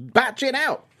 Batch it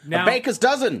out. Now- a baker's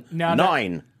dozen. now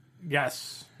 9.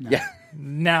 Yes. Yeah.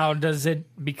 Now, does it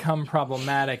become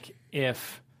problematic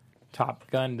if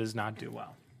Top Gun does not do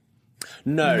well?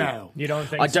 No. You don't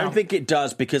think I so? don't think it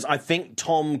does, because I think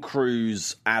Tom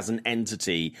Cruise as an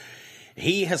entity,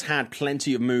 he has had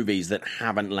plenty of movies that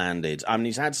haven't landed. I mean,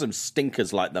 he's had some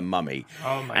stinkers like The Mummy.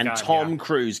 Oh my and God, Tom yeah.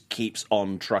 Cruise keeps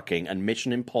on trucking, and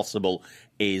Mission Impossible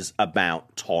is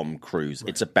about Tom Cruise. Right.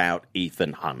 It's about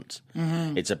Ethan Hunt.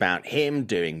 Mm-hmm. It's about him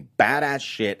doing badass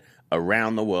shit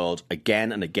around the world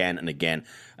again and again and again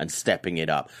and stepping it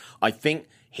up. I think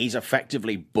he's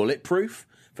effectively bulletproof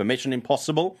for Mission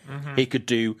Impossible. He could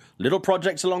do little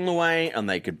projects along the way and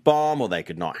they could bomb or they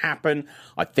could not happen.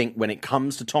 I think when it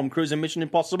comes to Tom Cruise and Mission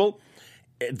Impossible,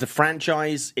 the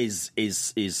franchise is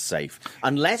safe.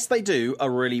 Unless they do a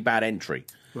really bad entry.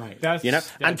 Right.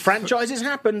 And franchises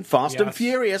happen, Fast and Yes.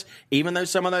 Furious. Even though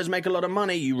some of those make a lot of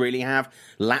money, you really have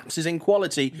lapses in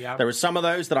quality. Yep. There are some of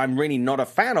those that I'm really not a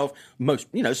fan of. Most,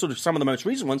 sort of some of the most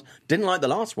recent ones. Didn't like the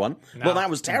last one. No. Well, that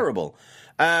was terrible.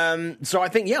 So I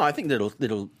think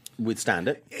it'll withstand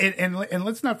it. And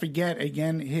let's not forget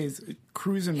again his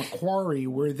Cruise and McQuarrie,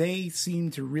 where they seem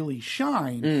to really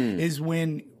shine, is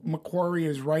when McQuarrie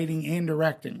is writing and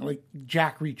directing, like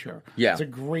Jack Reacher. Yeah. It's a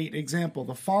great example.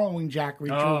 The following Jack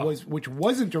Reacher which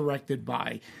wasn't directed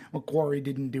by McQuarrie,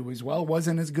 didn't do as well,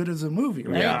 wasn't as good as a movie,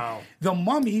 right? Yeah. The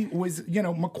Mummy was,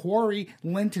 McQuarrie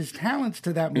lent his talents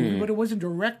to that movie, but it wasn't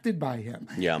directed by him.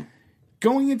 Yeah.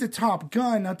 Going into Top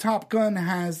Gun, now Top Gun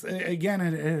has, again,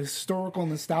 a historical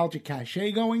nostalgic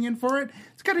cachet going in for it.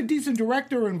 It's got a decent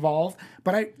director involved,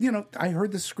 but I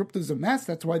heard the script was a mess.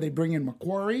 That's why they bring in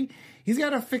McQuarrie. He's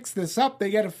got to fix this up.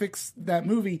 They got to fix that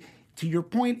movie. To your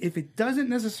point, if it doesn't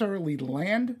necessarily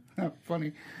land,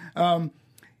 funny,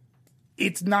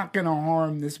 it's not going to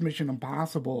harm this Mission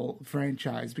Impossible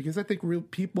franchise, because I think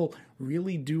people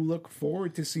really do look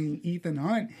forward to seeing Ethan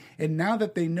Hunt. And now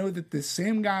that they know that the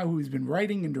same guy who's been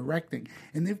writing and directing,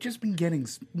 and they've just been getting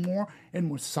more and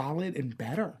more solid and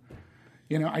better.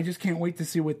 I just can't wait to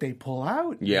see what they pull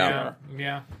out. Yeah.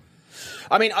 Yeah.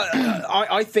 I mean,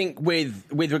 I think with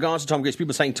regards to Tom Cruise,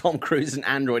 people saying Tom Cruise is an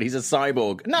android, he's a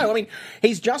cyborg. No, I mean,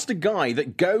 he's just a guy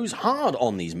that goes hard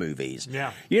on these movies.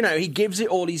 Yeah. He gives it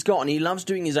all he's got, and he loves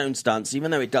doing his own stunts,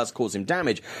 even though it does cause him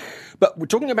damage. But we're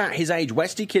talking about his age.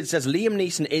 Westy Kid says Liam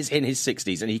Neeson is in his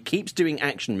 60s, and he keeps doing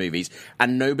action movies,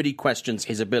 and nobody questions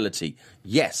his ability.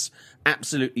 Yes,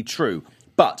 absolutely true.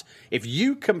 But if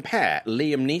you compare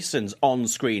Liam Neeson's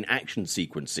on-screen action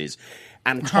sequences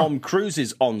and Tom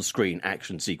Cruise's on-screen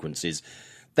action sequences,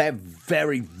 they're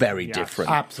very, very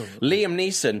different. Absolutely. Liam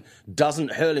Neeson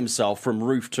doesn't hurl himself from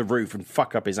roof to roof and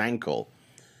fuck up his ankle.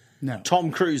 No.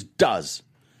 Tom Cruise does,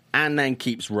 and then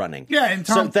keeps running. Yeah, and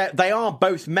Tom... So they are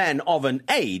both men of an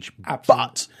age, Absolutely.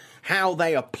 but how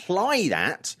they apply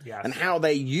that and how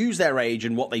they use their age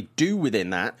and what they do within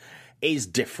that is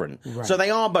different. Right. So they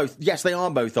are both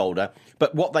older,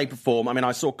 but what they perform, I mean,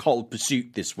 I saw Cold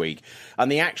Pursuit this week,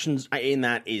 and the action in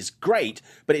that is great,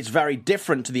 but it's very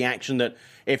different to the action that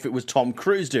if it was Tom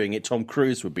Cruise doing it, Tom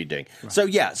Cruise would be doing. Right.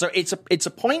 So it's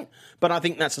a point, but I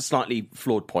think that's a slightly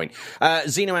flawed point.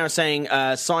 Zeno was saying,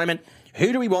 Simon,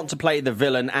 who do we want to play the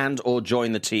villain and or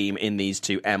join the team in these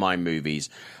two MI movies?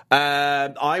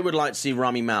 I would like to see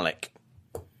Rami Malek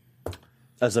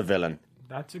as a villain.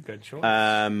 That's a good choice.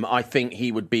 I think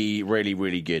he would be really,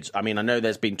 really good. I mean, I know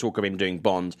there's been talk of him doing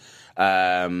Bond,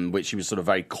 which he was sort of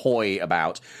very coy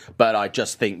about, but I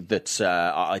just think that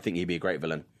I think he'd be a great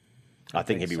villain. I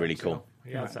think he'd be really cool.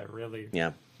 Yes, I really...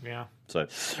 Yeah. Yeah. So,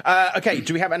 okay,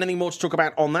 do we have anything more to talk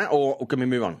about on that, or can we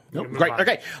move on? Nope. Great. Move on.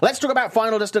 Okay, let's talk about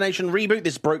Final Destination Reboot.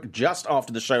 This broke just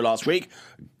after the show last week.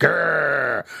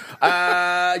 Grrr.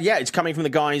 Yeah, it's coming from the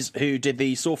guys who did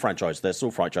the Saw franchise. They're Saw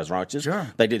franchise writers. Sure.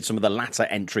 They did some of the latter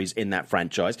entries in that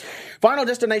franchise. Final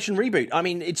Destination Reboot. I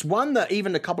mean, it's one that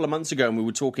even a couple of months ago when we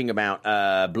were talking about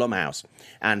Blumhouse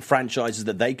and franchises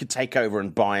that they could take over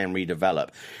and buy and redevelop.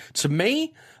 To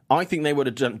me, I think they would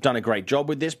have done a great job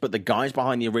with this, but the guys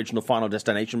behind the original Final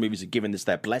Destination movies have given this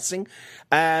their blessing.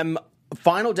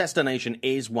 Final Destination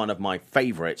is one of my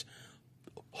favorite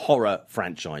horror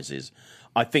franchises.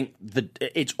 I think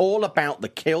it's all about the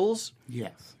kills.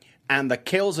 Yes. And the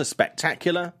kills are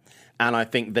spectacular. And I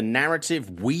think the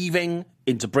narrative weaving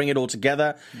into bring it all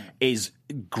together is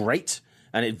great.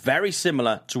 And it's very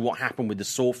similar to what happened with the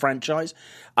Saw franchise.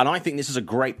 And I think this is a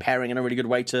great pairing and a really good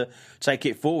way to take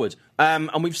it forward.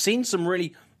 And we've seen some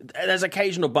really... There's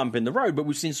occasional bump in the road, but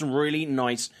we've seen some really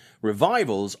nice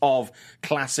revivals of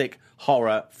classic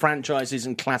horror franchises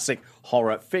and classic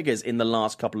horror figures in the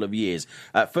last couple of years.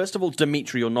 First of all,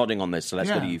 Dimitri, you're nodding on this, so let's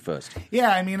go to you first.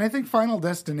 Yeah, I mean, I think Final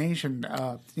Destination,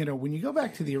 when you go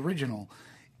back to the original...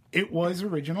 It was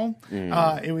original.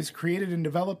 It was created and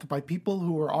developed by people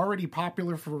who were already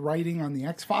popular for writing on the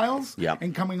X-Files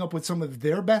and coming up with some of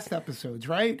their best episodes,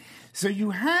 right? So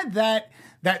you had that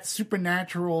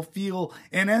supernatural feel.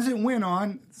 And as it went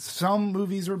on, some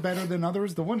movies were better than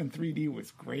others. The one in 3D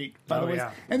was great, by the way.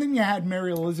 Yeah. And then you had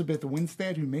Mary Elizabeth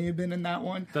Winstead, who may have been in that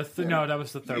one. No, that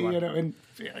was the third one. And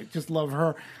I just love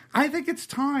her. I think it's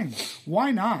time.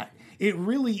 Why not? It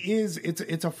really is.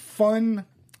 It's a fun...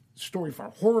 story for a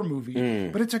horror movie,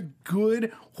 but it's a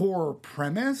good horror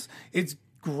premise. It's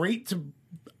great to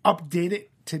update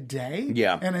it today.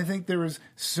 Yeah. And I think there is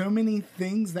so many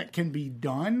things that can be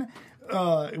done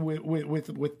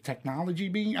with technology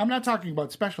being, I'm not talking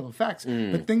about special effects,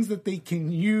 but things that they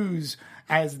can use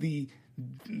as the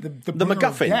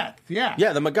MacGuffin. Death. Yeah.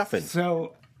 Yeah, the MacGuffin.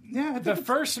 So, yeah. The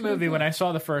first movie, when I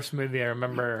saw the first movie, I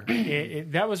remember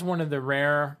that was one of the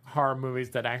rare horror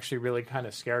movies that actually really kind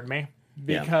of scared me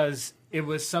because it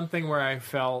was something where I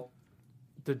felt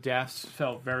the deaths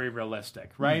felt very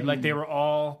realistic, right? Like they were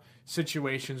all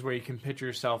situations where you can picture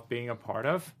yourself being a part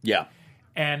of. Yeah.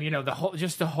 And,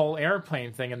 the whole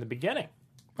airplane thing in the beginning.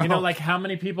 Like how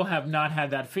many people have not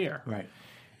had that fear? Right.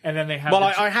 And then they have... Well,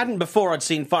 I hadn't before I'd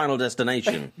seen Final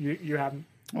Destination. You haven't?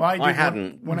 Well, I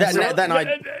hadn't. When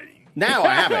Now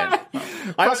I have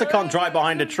it. I also can't drive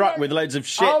behind a truck with loads of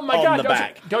shit Oh my on God! the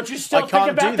back. Don't you still I think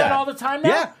can't about do that all the time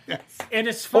now? Yeah. And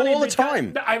it's funny All the because-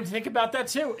 time. I think about that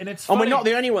too, and it's And funny. we're not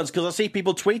the only ones because I see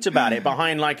people tweet about it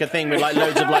behind like a thing with like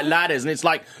loads of like ladders, and it's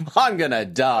like I'm gonna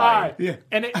die. Yeah.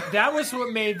 And that was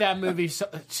what made that movie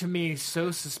to me so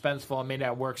suspenseful and made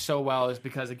that work so well is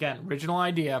because again, original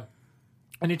idea.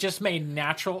 And it just made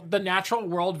the natural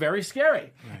world very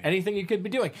scary. Right. Anything you could be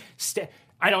doing.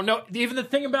 I don't know. Even the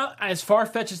thing about, as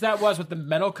far-fetched as that was with the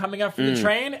metal coming up from the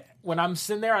train, when I'm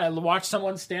sitting there and I watch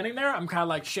someone standing there, I'm kind of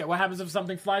like, shit, what happens if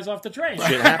something flies off the train?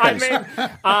 Shit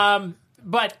happens.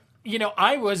 But,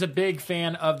 I was a big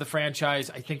fan of the franchise,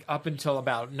 I think, up until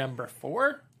about number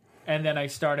 4. And then I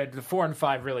started, the 4 and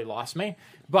 5 really lost me.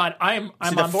 But I'm See,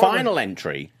 on the board. final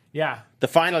entry, Yeah. the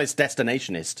final is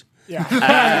Destinationist. Yeah.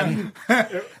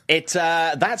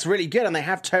 That's really good, and they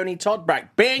have Tony Todd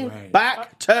back.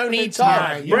 Back Tony It's Todd.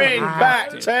 time. You Bring have back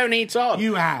to. Tony Todd.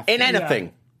 You have in to.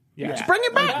 anything. Yeah. Just bring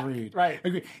it back. Agreed. Right.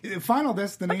 Agreed. Final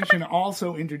Destination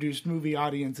also introduced movie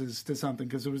audiences to something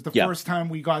because it was the Yeah. first time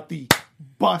we got the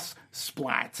bus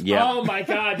splat. Yeah. Oh, my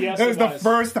God, yes, It was the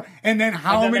first time. And then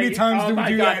how And then many times do we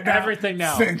do that now? Everything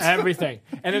now. Since. Everything.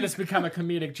 And then it's become a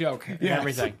comedic joke and Yes.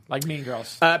 everything. Like Mean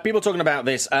Girls. People talking about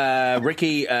this.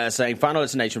 Ricky saying Final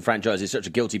Destination franchise is such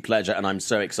a guilty pleasure, and I'm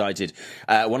so excited.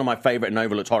 One of my favorite and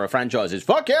overlooked horror franchises.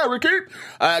 Fuck yeah, Ricky!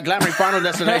 Glamour Final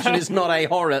Destination is not a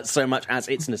horror so much as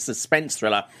it's a suspense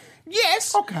thriller.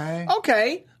 Yes. Okay.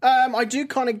 I do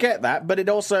kind of get that, but it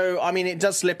also, it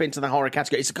does slip into the horror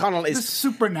category. It's kind of The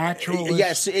supernatural.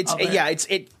 Yes,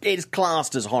 it's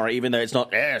classed as horror, even though it's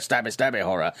not stabby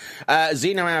horror.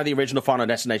 Xeno out of the original Final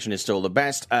Destination is still the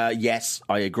best. Yes,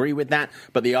 I agree with that,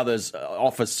 but the others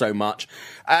offer so much.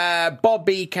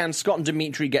 Bobby, can Scott and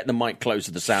Dimitri get the mic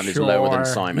closer? The sound is lower than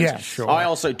Simon's. Yeah, sure. I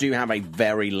also do have a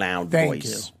very loud Thank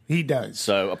voice. you. He does.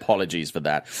 So apologies for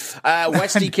that.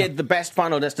 Westy Kid, the best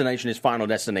Final Destination is Final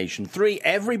Destination 3.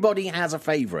 Everybody has a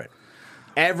favorite.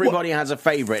 Everybody has a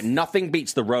favorite. Nothing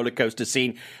beats the roller coaster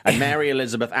scene, and Mary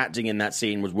Elizabeth acting in that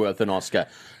scene was worth an Oscar.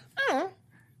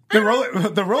 The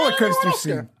roller coaster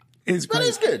scene is great. That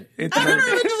is good. It's I don't very know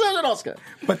if good. it deserves an Oscar.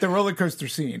 But the roller coaster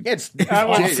scene. It's That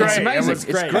was it's great. amazing. It was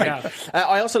great, It's great. yeah.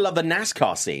 I also love the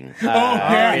NASCAR scene.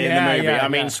 yeah, in the movie. yeah, I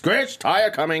mean, yeah. scratch, tire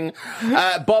coming.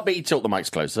 Bobby, tilt the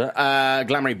mics closer.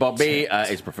 Glamoury Bobby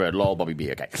is preferred. Lol, Bobby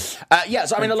B. Okay. So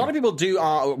a lot of people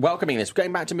are welcoming this.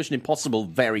 Going back to Mission Impossible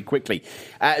very quickly.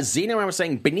 Zeno, I was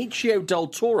saying Benicio del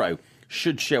Toro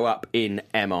should show up in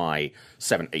MI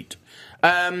 7-8.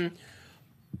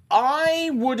 I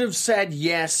would have said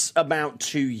yes about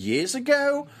 2 years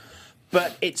ago,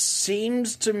 but it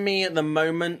seems to me at the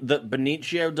moment that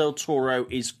Benicio del Toro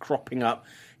is cropping up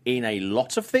in a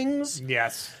lot of things.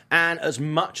 Yes. And as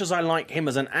much as I like him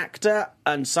as an actor,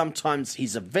 and sometimes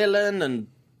he's a villain, and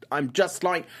I'm just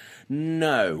like,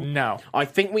 no. I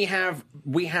think we have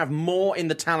more in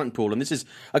the talent pool, and this is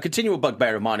a continual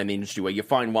bugbear of mine in the industry where you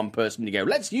find one person and you go,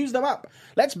 let's use them up,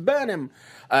 let's burn him.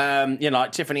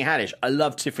 Like Tiffany Haddish. I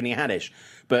love Tiffany Haddish,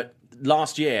 but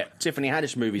last year Tiffany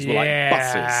Haddish movies were like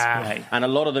buses, Right. and a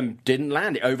lot of them didn't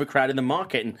land. It overcrowded the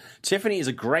market, and Tiffany is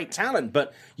a great talent,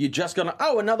 but you're just gonna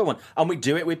another one, and we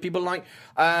do it with people like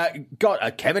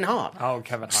Kevin Hart. Oh,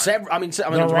 Kevin Hart.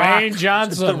 Dwayne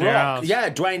Johnson, The Rock. yeah. Yeah,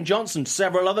 Dwayne Johnson,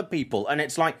 several other people. And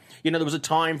it's like, there was a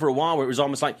time for a while where it was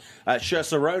almost like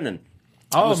Saoirse Ronan.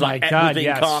 Oh, was my like God, being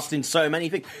yes. cast in so many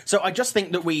things. So I just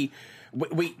think that we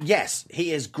yes,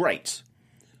 he is great.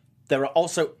 There are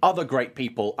also other great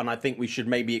people, and I think we should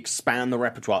maybe expand the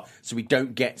repertoire so we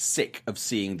don't get sick of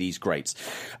seeing these greats.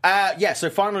 So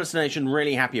Final Destination,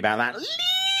 really happy about that.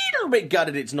 little bit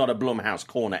gutted it's not a Blumhouse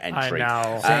Corner entry.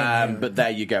 I know. But there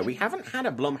you go. We haven't had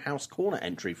a Blumhouse Corner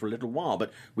entry for a little while,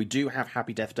 but we do have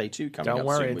Happy Death Day 2 coming Don't up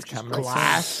worry, soon, it's which is coming great.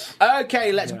 Glass.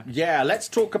 Okay, let's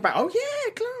talk about. Oh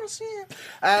yeah, Glass.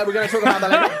 Yeah, we're going to talk about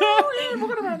that later. Oh yeah, we're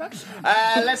going to about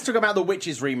that. Let's talk about the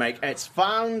Witches remake. It's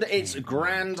found its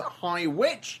Grand High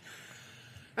Witch.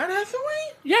 Anne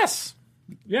Hathaway. Yes.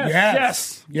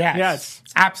 Yes.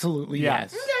 Absolutely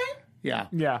Yes. yes. Okay. Yeah.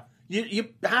 Yeah. You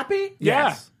happy?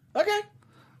 Yes. Okay.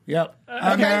 Yep.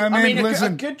 Okay. I mean, a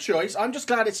listen. good choice. I'm just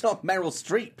glad it's not Meryl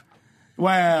Streep.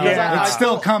 Well, Yeah. it's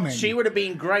still thought coming. She would have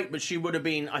been great, but she would have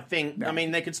been, I think, I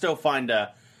mean, they could still find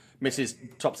a Mrs.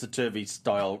 Topsy-Turvy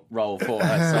style role for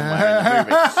her somewhere in the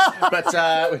movie. But,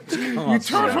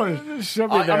 She'll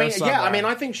be I there mean, somewhere. yeah, I mean,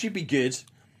 I think she'd be good.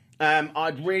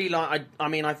 I'd really like,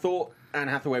 I thought Anne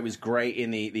Hathaway was great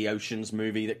in the Oceans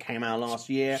movie that came out last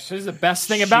year. She's the best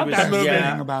thing She about was- that movie.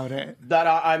 yeah. Thing about it. That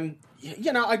I'm,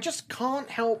 I just can't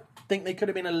help think they could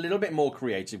have been a little bit more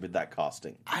creative with that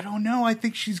casting. I don't know. I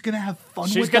think she's gonna have fun.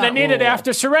 She's with going to that need it role.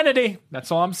 after Serenity.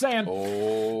 That's all I'm saying.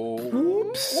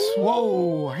 Oops.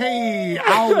 Whoa. Hey.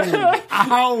 Ow.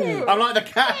 Ow. I'm like the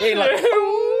cat here, like,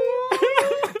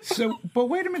 So, but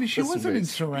wait a minute. She Listen, wasn't in Rich.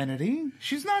 Serenity.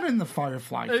 She's not in the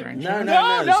Firefly franchise.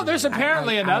 No, there's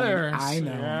apparently I another. know.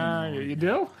 Yeah, you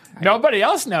do? Nobody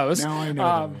else knows. No, I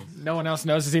know there No one else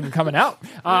knows it's even coming out.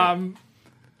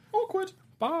 awkward.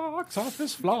 Box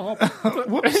office flop.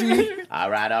 Whoopsie. All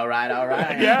right.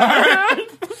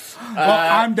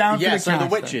 Well, I'm down for Yeah, the so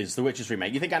cast. the Witches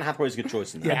remake. You think Anne Hathaway's a good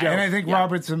choice in that? Yeah, and I think Yeah.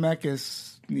 Robert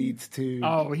Zemeckis needs to.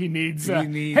 Oh, he needs a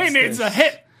needs a this.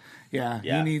 hit. Yeah,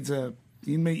 Yeah. he needs a.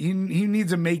 He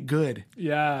needs a make good.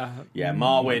 Yeah. Yeah,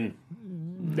 Marwyn.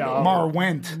 No. Mar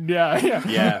went. Yeah.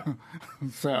 Yeah.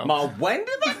 So When did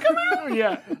that come out?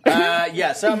 Yeah.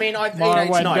 Yeah, so I mean, I think Mar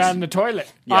it's went nice. down the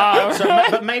toilet. Yeah.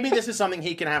 But maybe this is something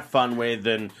he can have fun with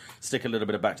and stick a little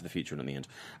bit of Back to the Future in the end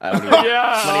when he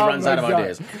Yeah. runs Oh out of my God.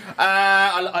 ideas.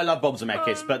 I love Bob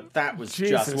Zemeckis, but that was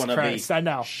Jesus just one Christ, of I the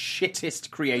know.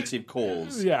 shittest creative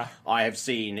calls Yeah. I have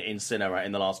seen in cinema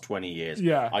in the last 20 years.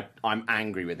 Yeah. I'm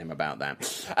angry with him about that.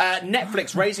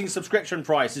 Netflix raising subscription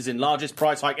prices in largest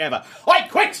price hike ever. I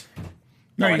quit!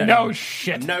 I don't. No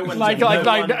shit. No one's- like, no like,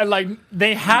 one- like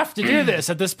they have to do this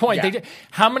at this point. Yeah.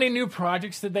 How many new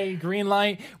projects did they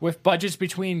greenlight with budgets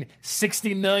between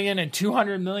 $60 million and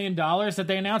 $200 million that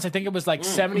they announced? I think it was like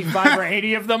 75 or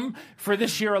 80 of them for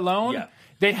this year alone. Yeah.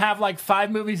 They have like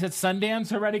 5 movies at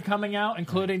Sundance already coming out,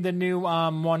 including the new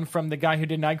one from the guy who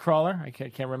did Nightcrawler. I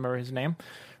can't remember his name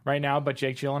right now, but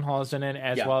Jake Gyllenhaal is in it,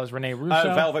 as Yeah. well as Rene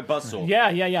Russo. Velvet Buzzsaw. Yeah.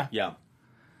 Yeah.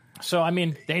 So, I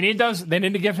mean, they need those. They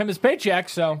need to give him his paycheck,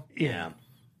 so... Yeah.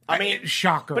 I mean,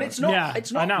 shocker. but it's not. Yeah,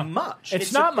 it's I not know. much.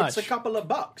 It's not much. It's a couple of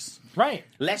bucks, Right.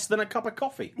 less than a cup of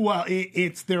coffee. well,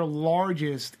 it's their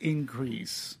largest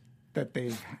increase that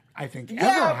they've, I think, ever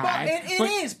Yeah, had. but it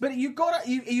is. But you got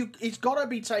to. It's got to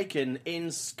be taken in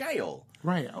scale.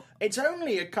 Right. It's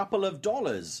only a couple of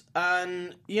dollars,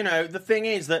 and the thing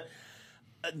is that.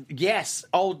 Yes,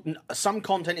 some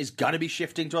content is going to be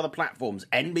shifting to other platforms,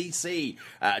 NBC,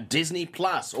 Disney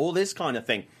Plus, all this kind of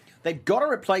thing. They've got to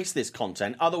replace this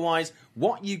content, otherwise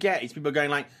what you get is people going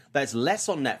like, there's less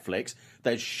on Netflix,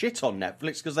 there's shit on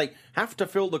Netflix, because they have to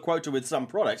fill the quota with some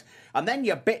products, and then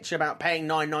you bitch about paying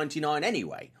 $9.99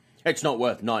 anyway. It's not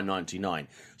worth $9.99.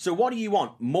 So what do you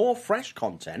want? More fresh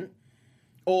content,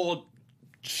 or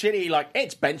shitty, like,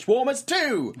 it's Benchwarmers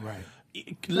 2? Right.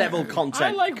 Level content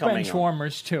I like coming bench on.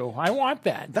 warmers too. I want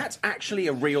that. That's actually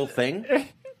a real thing.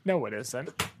 No, it isn't.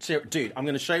 Dude, I'm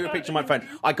going to show you a picture on my phone.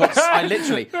 I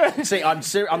literally, see, I'm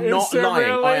not it lying.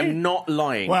 really? I am not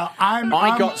lying. Well, I I'm-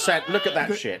 got sent, look at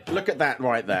that shit. Look at that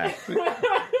right there.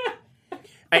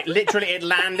 It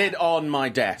landed on my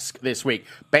desk this week.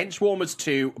 Benchwarmers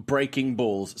 2 Breaking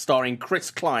Balls, starring Chris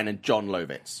Klein and John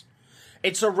Lovitz.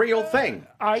 It's a real thing.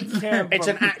 I can't. It's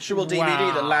an actual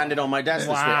DVD that landed on my desk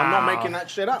this week. I'm not making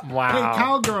that shit up. Wow. Hey,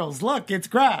 cowgirls, look, it's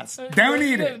grass. Don't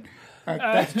eat it.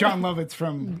 That's John Lovitz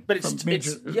from. But it's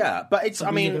Major, but it's, I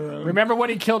mean, Remember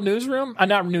when he killed Newsroom?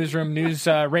 Not Newsroom, News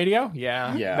Radio?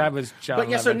 Yeah. yeah. That was John But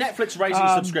yeah, so Lovitz. Netflix raising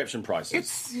subscription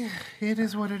prices. it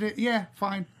is what it is. Yeah,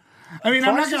 fine. I mean,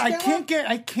 I'm not Prices gonna. go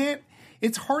I can't.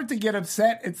 It's hard to get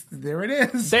upset. There it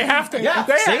is. They have to. Yeah,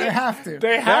 they, see? They have to.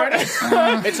 They have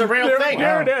to. It's a real thing.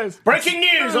 There it is. Breaking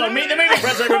news on Meet the Movie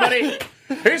Press, everybody.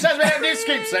 Who says we don't do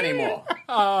scoops anymore?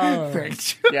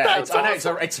 Thanks. Yeah, I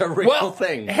know it's a real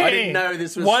thing. Hey, I didn't know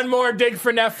this was. one more dig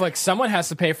for Netflix. Someone has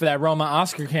to pay for that Roma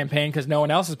Oscar campaign because no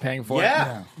one else is paying for it.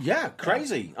 Yeah,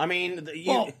 crazy. I mean,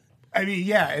 Well, I mean,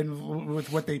 yeah, and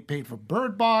with what they paid for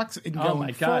Bird Box and Oh going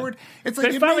my God. forward, it's like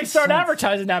They it finally makes started sense.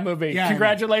 advertising that movie. Yeah,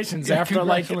 Congratulations, yeah, after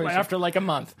like a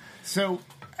month. So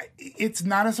it's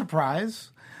not a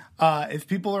surprise if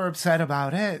people are upset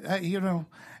about it.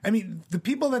 I mean, the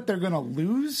people that they're going to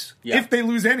lose, if they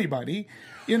lose anybody,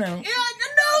 Yeah, no,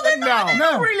 they're not. They're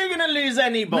No. not really going to lose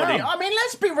anybody. No. I mean,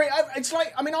 let's be real. It's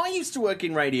like, I mean, I used to work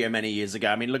in radio many years ago.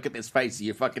 I mean, look at this face.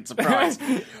 You're fucking surprised.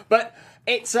 But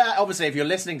it's, obviously, if you're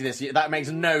listening to this, that makes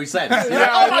no sense. You're like,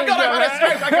 oh my God, I've had a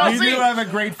stroke. I can't You see. do have a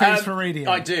great face for radio.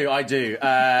 I do.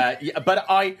 Yeah, but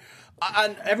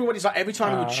and everybody's like, every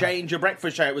time we would change a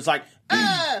breakfast show, it was like,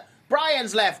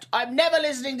 Brian's left. I'm never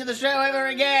listening to the show ever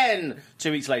again. 2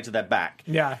 weeks later, they're back.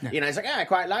 Yeah. It's like, I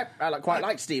quite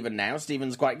like Stephen now.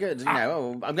 Stephen's quite good.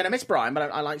 I'm going to miss Brian, but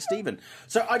I like Stephen.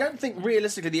 So I don't think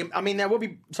realistically, I mean, there will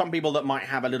be some people that might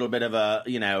have a little bit of a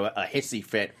hissy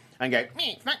fit and go,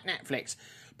 fuck Netflix.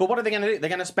 But what are they going to do? They're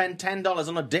going to spend $10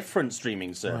 on a different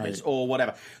streaming service or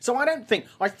whatever. So I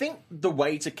think the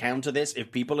way to counter this,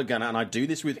 if people are going to, and I do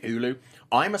this with Hulu,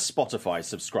 I'm a Spotify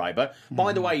subscriber.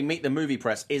 By the way, Meet the Movie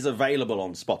Press is available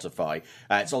on Spotify.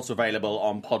 It's also available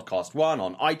on Podcast One,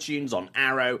 on iTunes, on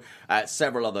Arrow,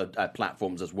 several other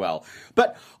platforms as well.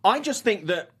 But I just think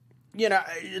that,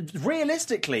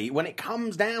 realistically, when it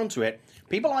comes down to it,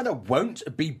 people either won't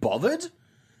be bothered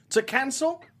to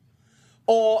cancel,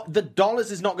 or the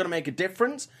dollars is not going to make a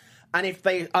difference. And if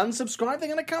they unsubscribe, they're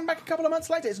going to come back a couple of months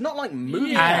later. It's not like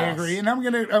movie. I agree, and I'm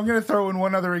gonna throw in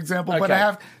one other example, but Okay. I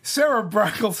have Sarah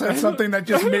Brackle said something that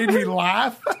just made me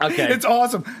laugh. Okay. It's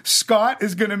awesome. Scott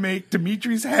is gonna make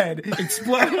Dimitri's head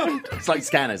explode It's like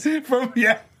scanners. from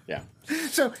Yeah.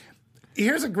 So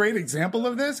here's a great example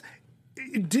of this.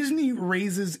 Disney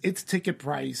raises its ticket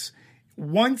price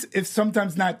once, if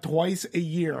sometimes not twice a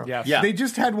year. Yes. Yeah. They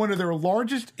just had one of their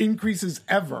largest increases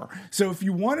ever. So if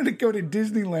you wanted to go to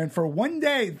Disneyland for one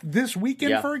day this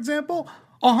weekend, Yeah. for example,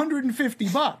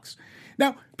 $150.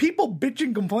 Now, people bitch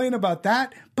and complain about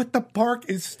that, but the park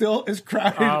is still as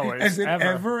crowded Always, as it ever.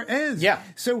 ever is. Yeah.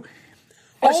 So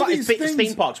It's all like these it's things...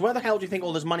 theme parks. Where the hell do you think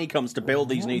all this money comes to build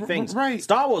these new things? Right.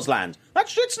 Star Wars Land. That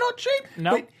shit's not cheap.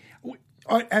 No. But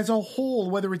as a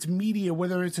whole, whether it's media,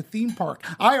 whether it's a theme park,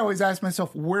 I always ask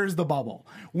myself, where's the bubble?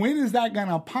 When is that going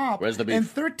to pop? Where's the beef? And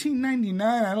 $13.99,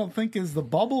 I don't think is the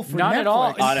bubble for Not Netflix. at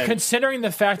all. I don't- Considering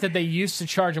the fact that they used to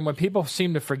charge, and what people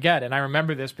seem to forget, and I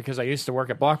remember this because I used to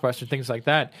work at Blockbuster, things like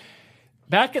that.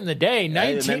 Back in the day,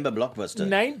 I remember Blockbuster.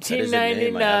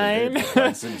 $19.99,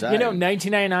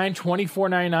 $19.99,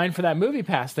 $24.99 for that movie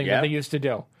pass thing Yeah. that they used to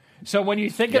do. So when you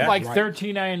think of Yeah. like Right.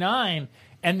 $13.99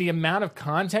 and the amount of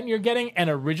content you're getting and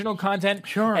original content,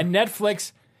 Sure. and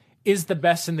Netflix is the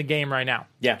best in the game right now.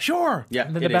 Yeah. Sure. Yeah.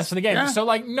 They're it the best is. in the game. Yeah. So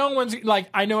like no one's like,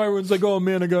 I know everyone's like, oh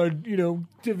man, I gotta,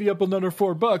 divvy up another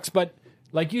 $4, but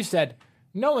like you said,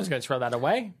 no one's gonna throw that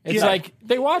away. It's Yeah. like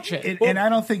they watch it. And I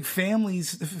don't think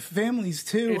families too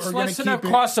It's are going less to than keep the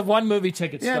it. cost of one movie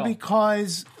ticket. Yeah, still.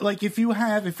 because like if you're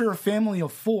a family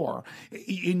of four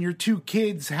and your two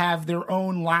kids have their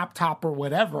own laptop or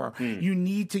whatever, you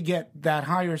need to get that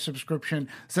higher subscription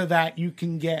so that you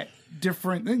can get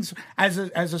different things. As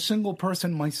a single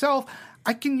person myself,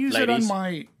 I can use it Ladies. on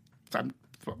my.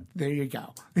 There you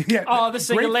go. Yeah, Oh, the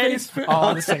single great ladies. face-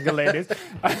 Oh, the single ladies.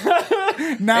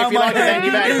 Now If you my like it, head then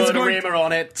you better is put a going- reamer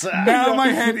on it. now my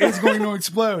head is going to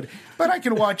explode. But I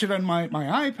can watch it on my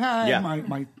iPad, Yeah.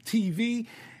 my TV.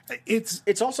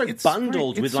 It's also it's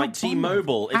bundled great. with It's like so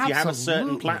T-Mobile. bundled. If you have a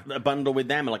certain Absolutely. a bundle with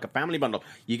them, like a family bundle,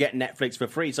 you get Netflix for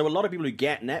free. So a lot of people who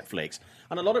get Netflix,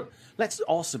 and let's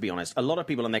also be honest, a lot of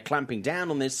people, and they're clamping down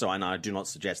on this, so I do not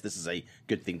suggest this is a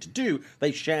good thing to do,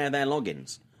 they share their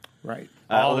logins. Right.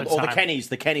 All Or the the time.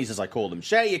 Kennys as I call them.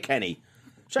 Share your Kenny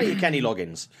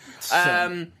logins.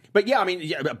 But yeah, I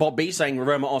mean, Bob B saying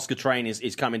Roma Oscar train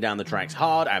is coming down the tracks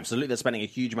hard. Absolutely, they're spending a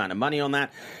huge amount of money on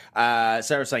that.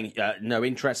 Sarah saying no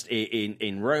interest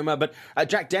in Roma, but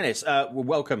Jack Dennis,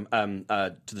 welcome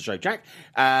to the show, Jack.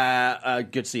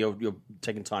 Good to see you're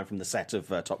taking time from the set of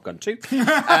Top Gun 2.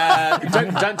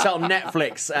 Don't tell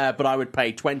Netflix, but I would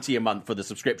pay $20 a month for the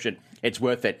subscription. It's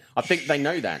worth it. I think they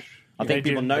know that. I think They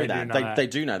people do- know they do that. know They that. They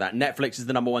do know that. Netflix is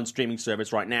the number one streaming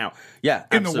service right now. Yeah,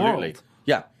 In the absolutely. world.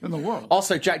 Yeah. In the world.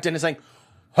 Also, Jack Dennis saying,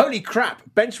 holy crap,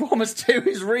 Benchwarmers 2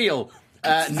 is real.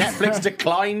 Netflix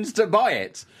declines to buy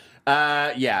it.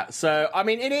 Yeah, so, I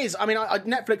mean, it is. I mean,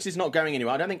 Netflix is not going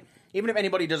anywhere. I don't think, even if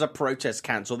anybody does a protest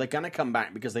cancel, they're going to come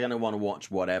back because they're going to want to watch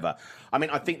whatever. I mean,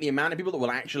 I think the amount of people that will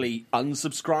actually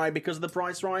unsubscribe because of the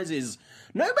price rise is,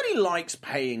 nobody likes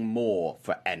paying more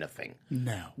for anything.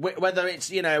 No. Whether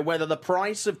it's, whether the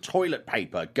price of toilet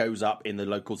paper goes up in the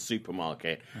local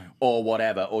supermarket or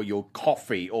whatever, or your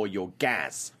coffee or your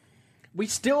gas. we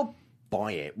still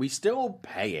buy it. We still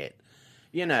pay it.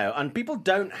 You know, and people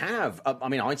don't have, I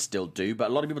mean, I still do, but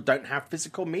a lot of people don't have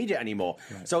physical media anymore.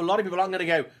 Right. So a lot of people aren't going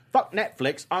to go, fuck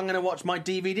Netflix, I'm going to watch my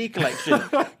DVD collection.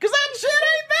 Because that shit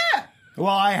ain't there. Well,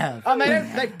 I have. And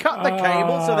they've cut the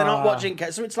cable, so they're not watching.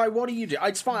 So it's like, what do you do?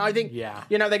 It's fine. I think,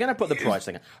 you know, they're going to put the price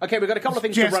thing. Okay, we've got a couple of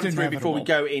things to run through before we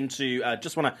go into,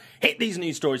 just want to hit these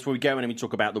news stories before we go in and we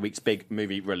talk about the week's big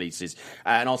movie releases.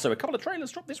 And also a couple of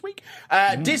trailers dropped this week.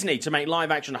 Disney to make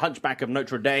live-action Hunchback of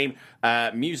Notre Dame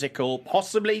musical,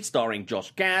 possibly starring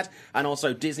Josh Gad. And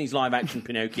also Disney's live-action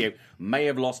Pinocchio may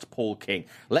have lost Paul King.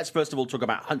 Let's first of all talk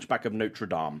about Hunchback of Notre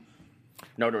Dame.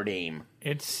 Notre Dame.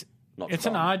 It's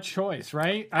an odd choice,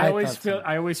 right? I always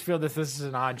feel that this is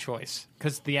an odd choice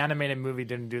because the animated movie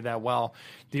didn't do that well.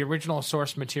 The original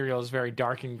source material is very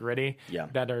dark and gritty. Yeah.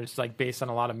 That is like based on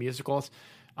a lot of musicals.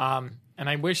 And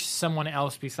I wish someone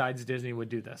else besides Disney would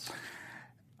do this.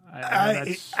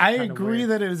 I agree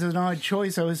that it was an odd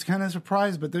choice. I was kind of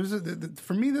surprised, but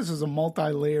for me, this is a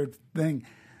multi-layered thing.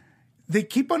 They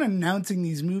keep on announcing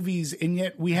these movies, and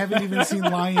yet we haven't even seen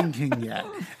Lion King yet,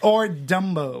 or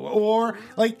Dumbo, or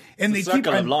like, and they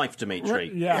Circle keep of Life, Dimitri.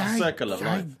 Yeah, Circle of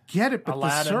Life. I get it, but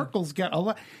Aladdin. the circles get a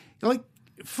lot. Like,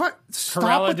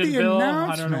 stop with the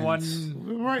announcements.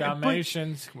 101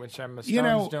 Dalmatians, which Emma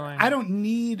Stone's doing. I don't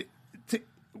need to.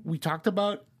 We talked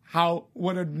about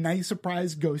what a nice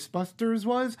surprise Ghostbusters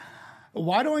was.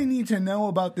 Why do I need to know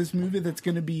about this movie that's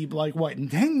going to be like what in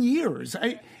 10 years?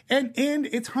 And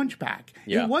it's Hunchback.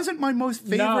 Yeah. It wasn't my most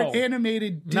favorite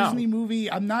animated Disney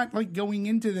movie. I'm not like going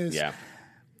into this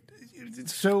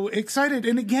so excited.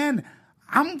 And again,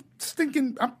 I'm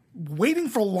waiting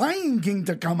for Lion King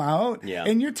to come out. Yeah.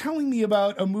 And you're telling me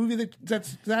about a movie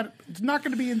that's not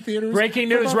going to be in theaters. Breaking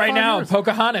news right now: years.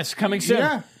 Pocahontas coming soon.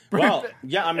 Yeah. Well,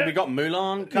 yeah, I mean, we got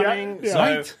Mulan coming, Yeah, so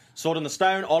right. Sword in the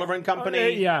Stone, Oliver and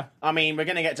Company. Yeah. I mean, we're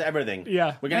going to get to everything.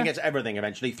 Yeah. We're going to get to everything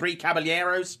eventually. 3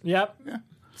 Caballeros. Yep. Yeah.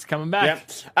 It's coming back.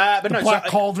 Yeah. But no, Black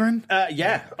Cauldron.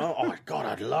 yeah. Oh, my God,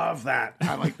 I'd love that.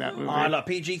 I like that movie. I love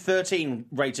PG-13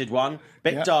 rated one.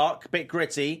 Bit dark, bit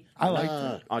gritty. I like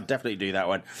it. I'd definitely do that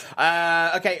one.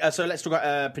 Okay, so let's talk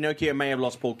about Pinocchio may have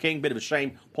lost Paul King. Bit of a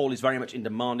shame. Paul is very much in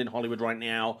demand in Hollywood right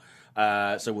now.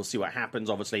 So we'll see what happens.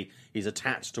 Obviously, he's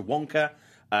attached to Wonka.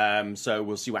 So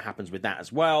we'll see what happens with that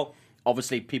as well.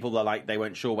 Obviously, people are like, they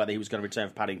weren't sure whether he was going to return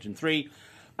for Paddington 3.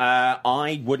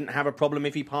 I wouldn't have a problem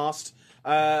if he passed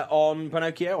on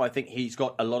Pinocchio. I think he's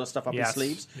got a lot of stuff up his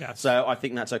sleeves. Yes. So I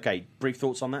think that's okay. Brief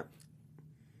thoughts on that?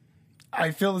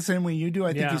 I feel the same way you do.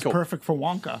 I think he's perfect for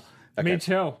Wonka. Me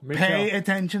too. Pay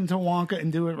attention to Wonka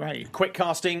and do it right. Quick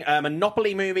casting.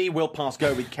 Monopoly movie. Will Pass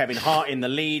go with Kevin Hart in the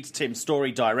lead. Tim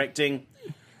Story directing.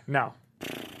 No,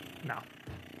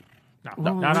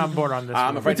 not on board on this.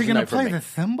 I'm afraid Is he going to play the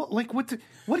thimble? Like, what do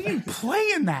you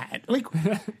play in that? Like,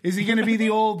 is he going to be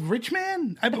the old rich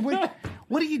man?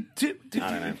 What do you do? I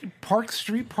don't know. Park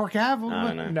Street, Park Ave?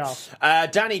 I don't know. No.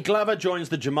 Danny Glover joins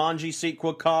the Jumanji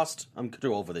sequel cast. I'm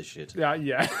too old for this shit.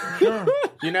 Yeah. Sure.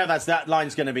 You know that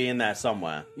line's going to be in there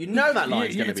somewhere. You know that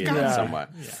line's going to be in there somewhere.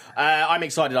 Yeah. I'm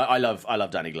excited. I love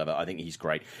Danny Glover. I think he's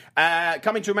great.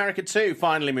 Coming to America 2,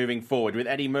 finally moving forward with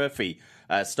Eddie Murphy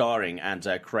starring and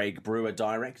Craig Brewer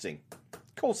directing.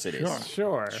 Of course it is.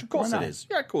 Sure. Of course it is.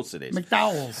 Yeah, of course it is.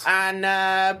 McDowell's.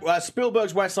 And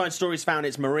Spielberg's West Side Story's found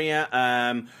its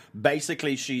Maria.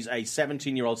 Basically, she's a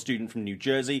 17-year-old student from New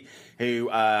Jersey who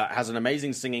has an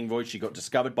amazing singing voice. She got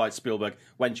discovered by Spielberg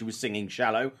when she was singing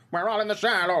Shallow. We're all in the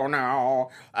shallow now.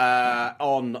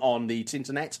 On the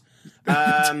internet.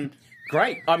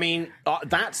 Great. I mean,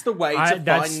 that's the way to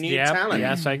find new talent.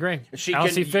 Yes, I agree.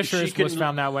 Elsie Fisher was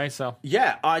found that way, so.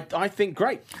 Yeah, I think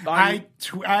great. I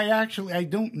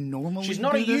don't normally. She's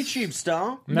not a YouTube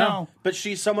star. No. But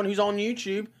she's someone who's on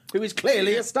YouTube who is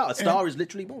clearly a star. A star is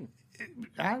literally born.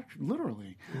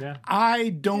 Literally. Yeah. I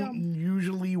don't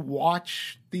usually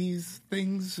watch these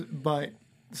things, but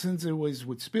since it was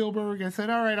with Spielberg, I said,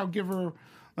 all right,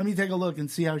 let me take a look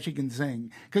and see how she can sing.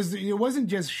 Because it wasn't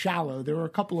just Shallow. There were a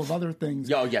couple of other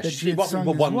things. Oh, yeah. She wasn't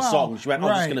for one song. She went, I'm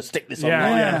just going to stick this on there.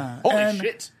 Yeah. Holy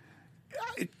shit.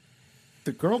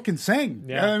 The girl can sing.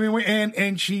 Yeah. I mean,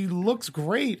 and she looks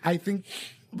great. I think,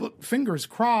 fingers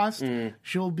crossed,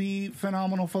 she'll be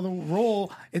phenomenal for the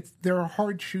role. There are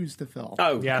hard shoes to fill.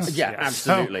 Oh, yes. Yeah,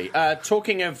 absolutely.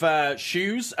 Talking of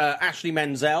shoes, Ashley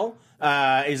Menzel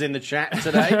is in the chat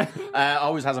today.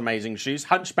 Always has amazing shoes.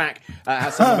 Hunchback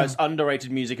has some of the most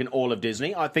underrated music in all of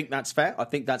Disney. I think that's fair.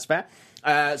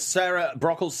 Sarah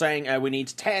Brockle saying we need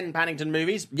 10 Paddington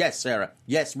movies. Yes, Sarah.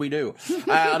 Yes, we do.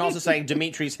 And also saying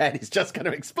Dimitri's head is just going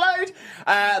to explode.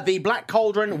 The Black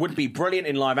Cauldron would be brilliant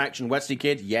in live action. Wesley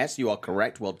Kidd, yes, you are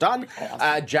correct. Well done.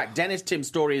 Jack Dennis, Tim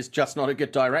Story is just not a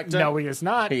good director. No, he is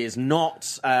not. He is not.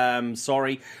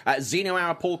 Sorry. Xeno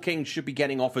Hour, Paul King should be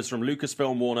getting offers from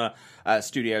Lucasfilm, Warner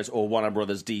Studios, or Warner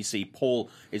Brothers DC. Paul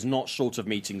is not short of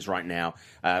meetings right now,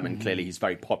 and clearly he's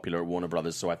very popular at Warner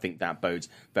Brothers, so I think that bodes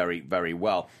very, very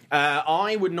well.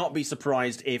 I would not be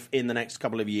surprised if in the next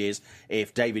couple of years,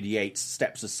 if David Yates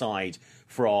steps aside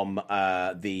from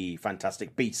the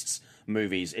Fantastic Beasts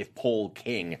movies, if Paul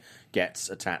King gets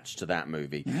attached to that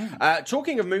movie.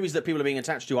 Talking of movies that people are being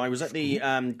attached to, I was at the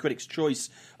Critics' Choice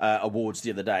Awards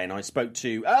the other day, and I spoke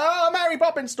to Mary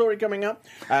Poppins story coming up.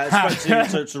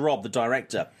 Spoke to Rob, the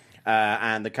director.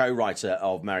 And the co-writer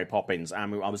of Mary Poppins,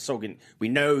 and I was talking. We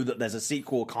know that there's a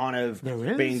sequel kind of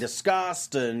being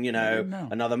discussed, and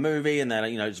another movie, and then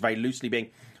it's very loosely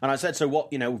being. And I said, so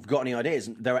what? We've got any ideas?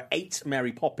 And there are 8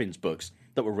 Mary Poppins books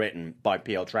that were written by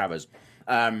P.L. Travers,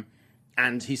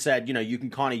 and he said, you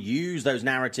can kind of use those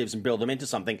narratives and build them into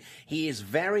something. He is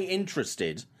very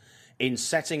interested in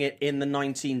setting it in the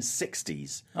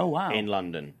 1960s. Oh wow! In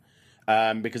London,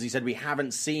 because he said we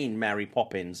haven't seen Mary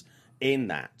Poppins in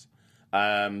that.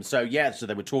 So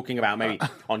they were talking about maybe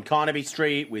on Carnaby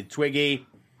Street with Twiggy.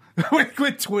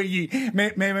 with Twiggy.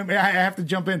 May I have to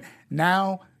jump in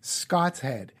now? Scott's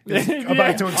head is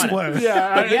about to explode.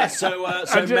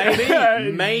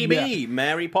 So maybe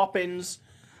Mary Poppins.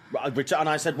 And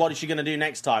I said, what is she going to do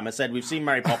next time? I said, we've seen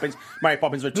Mary Poppins. Mary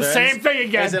Poppins returns. The same thing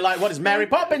again. Is it like, what is Mary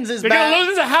Poppins is They're back? going to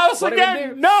lose the house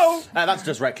again? No. That's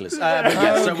just reckless. So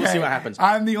we'll see what happens.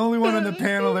 I'm the only one on the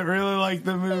panel that really liked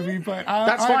the movie, but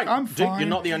that's fine. I'm fine. You're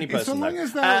not the only person. So long though.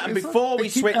 as that, and before we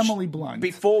switch, Emily Blunt.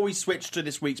 Before we switch to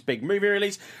this week's big movie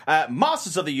release,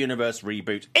 Masters of the Universe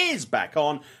reboot is back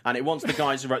on, and it wants the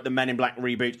guys who wrote the Men in Black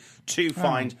reboot to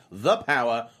find the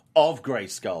power of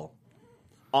Grayskull.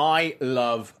 I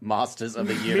love Masters of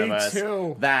the Universe. Me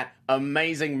too. That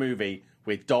amazing movie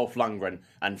with Dolph Lundgren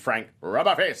and Frank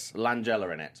Rubberfist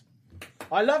Langella in it.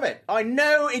 I love it. I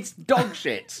know it's dog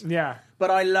shit. Yeah.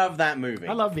 But I love that movie.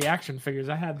 I love the action figures.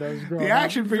 I had those growing The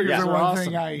action figures Yeah. are They're one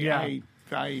awesome.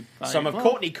 thing Some of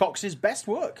Courtney Cox's best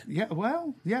work. Yeah,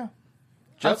 well, yeah.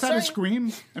 Just Outside of saying.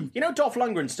 Scream, and Dolph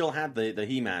Lundgren still had the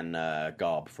He-Man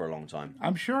garb for a long time.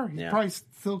 I'm sure he Yeah. probably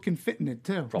still can fit in it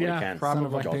too. Probably Yeah, can. probably.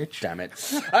 Son of a God bitch. damn it.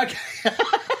 Okay.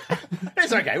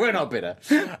 It's okay, we're not bitter.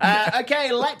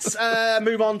 Okay, let's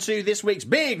move on to this week's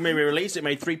big movie release. It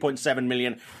made $3.7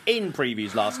 million in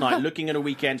previews last night, looking at a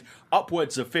weekend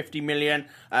upwards of $50 million.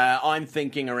 I'm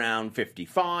thinking around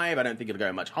 55. I don't think it'll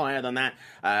go much higher than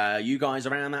that. You guys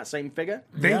around that same figure?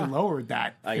 They lowered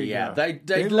that. Yeah, figure.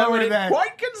 they lowered it that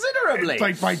quite considerably.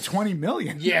 like by 20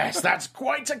 million. Yes, that's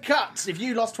quite a cut. If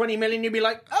you lost 20 million, you'd be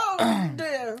like, oh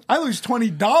dear. I lose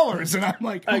 $20 and I'm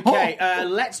like, Okay,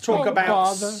 let's talk about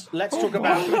bother. let's talk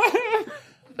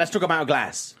about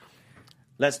Glass.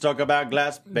 Let's talk about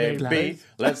Glass, baby. Glass.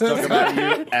 Let's talk about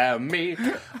you and me.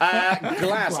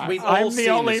 Glass. We've all I'm the seen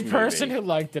only this person movie. who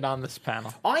liked it on this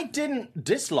panel. I didn't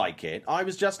dislike it. I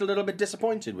was just a little bit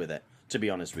disappointed with it, to be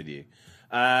honest with you.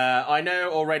 I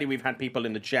know already we've had people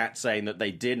in the chat saying that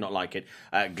they did not like it.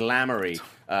 Glamoury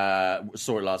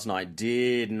saw it last night,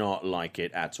 did not like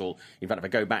it at all. In fact, if I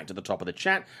go back to the top of the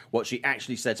chat, what she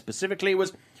actually said specifically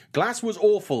was, Glass was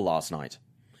awful last night.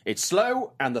 It's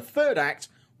slow, and the third act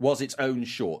was its own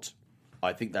short.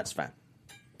 I think that's fair.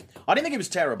 I didn't think it was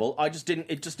terrible.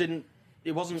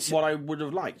 It wasn't what I would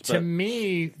have liked. To But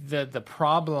me, the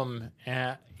problem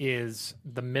is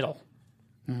the middle.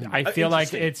 I feel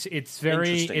like Interesting. it's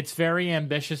very Interesting.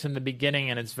 ambitious in the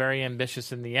beginning and it's very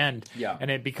ambitious in the end. Yeah. And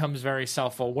it becomes very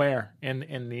self-aware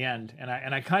in the end.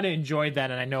 And I kind of enjoyed that,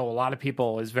 and I know a lot of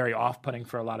people is very off-putting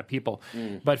for a lot of people.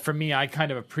 But for me, I kind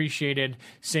of appreciated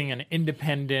seeing an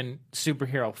independent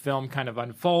superhero film kind of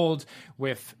unfold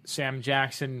with Sam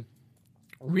Jackson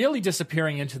really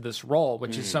disappearing into this role,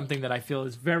 which is something that I feel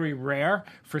is very rare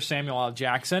for Samuel L.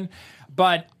 Jackson.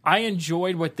 But I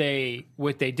enjoyed what they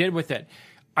did with it.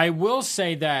 I will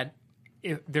say that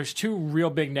there's two real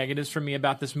big negatives for me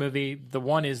about this movie. The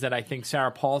one is that I think Sarah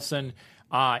Paulson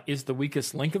is the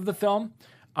weakest link of the film.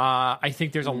 I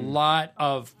think there's a lot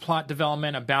of plot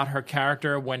development about her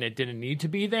character when it didn't need to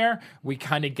be there. We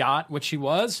kind of got what she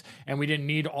was, and we didn't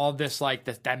need all this, like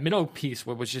that middle piece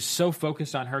where it was just so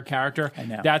focused on her character. I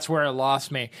know. That's where it lost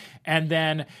me. And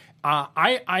then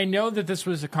I know that this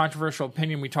was a controversial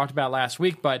opinion we talked about last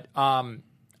week, but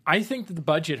I I think that the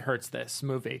budget hurts this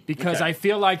movie because Okay. I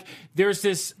feel like there's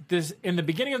this in the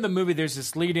beginning of the movie, there's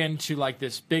this lead into like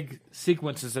this big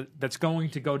sequences that's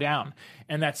going to go down,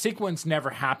 and that sequence never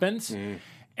happens.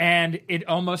 And it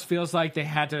almost feels like they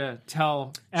had to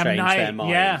tell M. Change Night, their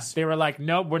minds. yeah, they were like,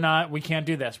 nope, we can't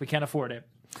do this. We can't afford it.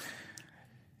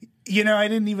 I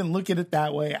didn't even look at it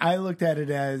that way. I looked at it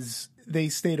as they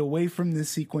stayed away from this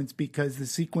sequence because the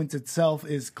sequence itself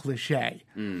is cliche.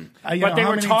 But they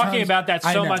were talking about that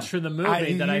so much for the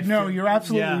movie that I know feel- you're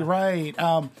absolutely yeah. right.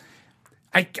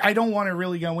 I don't want to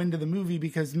really go into the movie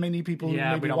because many people who Yeah,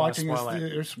 may we be don't wanna watching spoil this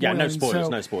it. are spoiling. Yeah, no spoilers, so,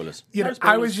 no spoilers. You know, No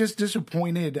spoilers. I was just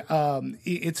disappointed.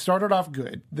 It started off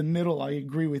good. The middle, I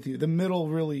agree with you. The middle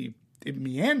really it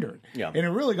meandered, Yeah. and it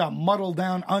really got muddled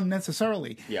down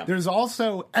unnecessarily. Yeah. There's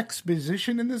also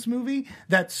exposition in this movie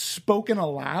that's spoken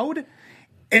aloud,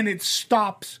 and it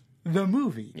stops the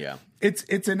movie. Yeah.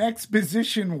 It's an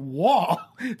exposition wall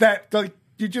that like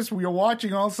you're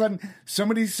watching, all of a sudden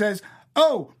somebody says,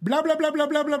 "Oh, blah blah blah blah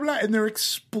blah blah blah," and they're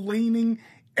explaining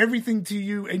everything to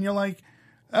you, and you're like,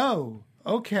 "Oh,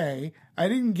 okay, I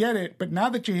didn't get it, but now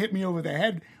that you hit me over the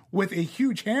head with a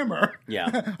huge hammer,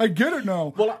 Yeah. I get it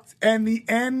now." Well, and the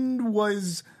end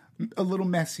was a little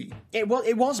messy. It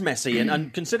was messy,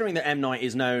 and considering that M. Night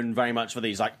is known very much for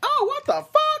these, like, oh, what the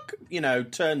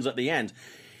fuck, turns at the end,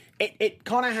 it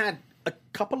kind of had a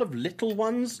couple of little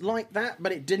ones like that,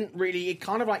 but it didn't really, it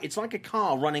kind of like, it's like a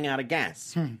car running out of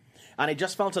gas. And it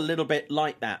just felt a little bit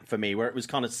like that for me, where it was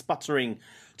kind of sputtering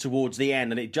towards the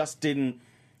end, and it just didn't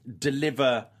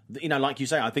deliver. Like you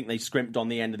say, I think they scrimped on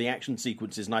the end of the action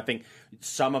sequences, and I think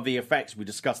some of the effects, we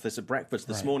discussed this at breakfast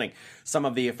this morning, some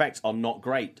of the effects are not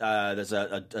great. There's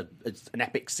it's an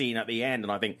epic scene at the end,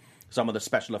 and I think some of the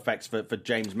special effects for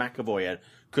James McAvoy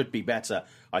could be better.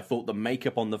 I thought the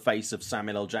makeup on the face of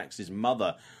Samuel L. Jackson's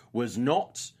mother was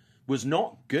not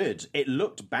good. It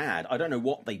looked bad. I don't know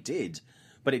what they did,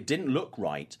 but it didn't look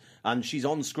right, and she's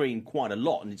on screen quite a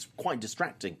lot, and it's quite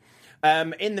distracting.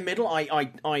 In the middle,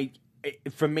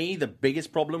 for me, the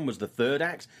biggest problem was the third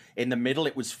act. In the middle,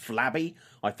 it was flabby.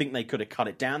 I think they could have cut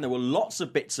it down. There were lots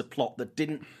of bits of plot that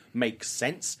didn't make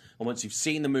sense. And once you've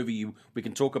seen the movie, we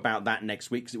can talk about that next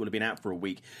week because it would have been out for a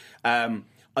week.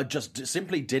 I just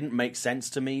simply didn't make sense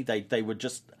to me. They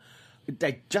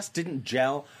just didn't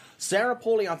gel. Sarah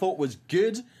Polley, I thought, was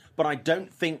good, but I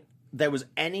don't think there was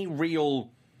any real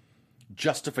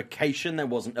justification. There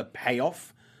wasn't a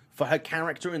payoff for her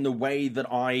character in the way that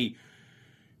I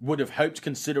would have hoped,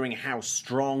 considering how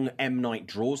strong M. Night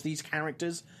draws these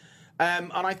characters.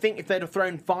 And I think if they'd have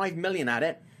thrown $5 million at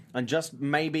it and just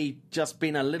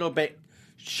been a little bit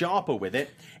sharper with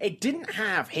it, it didn't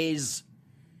have his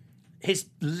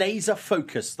laser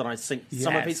focus that I think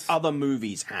some of his other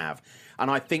movies have. And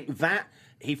I think that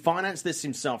he financed this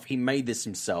himself, he made this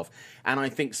himself. And I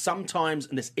think sometimes,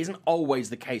 and this isn't always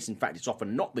the case, in fact, it's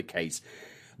often not the case,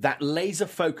 that laser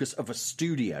focus of a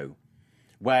studio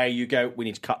where you go, we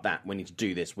need to cut that, we need to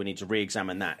do this, we need to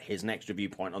re-examine that, here's an extra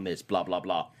viewpoint on this, blah, blah,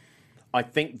 blah. I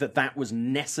think that was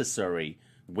necessary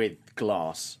with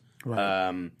Glass,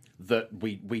 that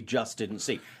we just didn't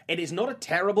see. It is not a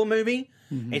terrible movie,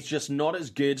 it's just not as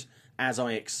good as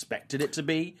I expected it to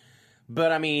be.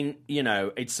 But I mean,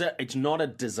 it's not a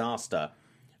disaster.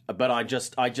 But it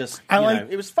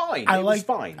was fine. It was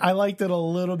fine. I liked it a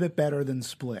little bit better than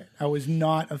Split. I was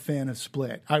not a fan of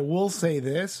Split. I will say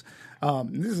this.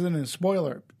 This isn't a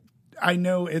spoiler. I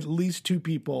know at least two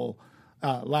people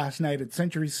last night at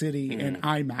Century City and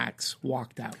IMAX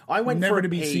walked out. I went never for a to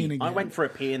be pee. seen again. I went for a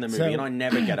pee in the movie, So- and I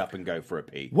never get up and go for a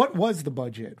pee. What was the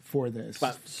budget for this?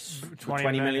 About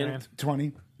 20 million.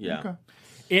 20? Yeah. Okay.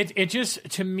 It just,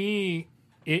 to me,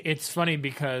 it's funny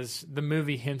because the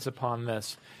movie hints upon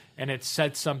this, and it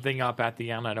sets something up at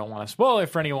the end. I don't want to spoil it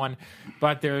for anyone,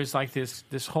 but there's like this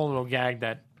whole little gag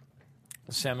that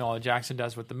Samuel L. Jackson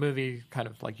does with the movie, kind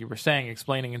of like you were saying,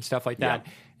 explaining and stuff like that.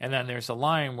 Yeah. And then there's a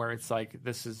line where it's like,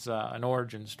 this is an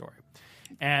origin story.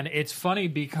 And it's funny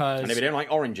because... And if you don't like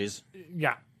oranges...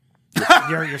 Yeah.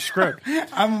 You're screwed.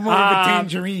 I'm more of a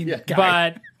tangerine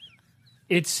guy. But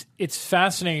it's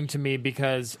fascinating to me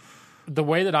because the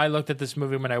way that I looked at this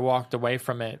movie when I walked away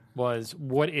from it was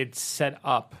what it set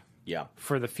up Yeah.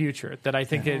 for the future. That I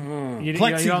think you don't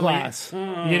Plexiglass.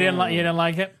 like, you didn't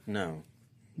like it. No.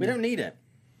 We don't need it.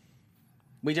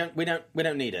 We don't need it.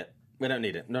 We don't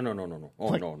need it. No.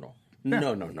 Oh, no.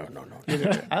 No.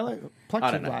 I like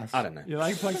plexiglass. I don't know. You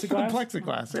like plexiglass?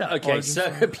 Plexiglass. Yeah. Okay, so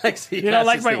plexiglass. You don't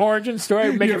like is my the- origin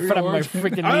story? Making fun of my origin.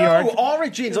 freaking New York. Oh,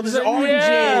 origins. Oh, this is oranges.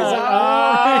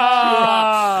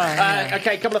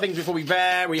 Okay, a couple of things before we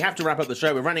have to wrap up the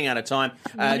show. We're running out of time.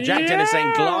 Jack Dennis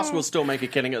saying Glass will still make a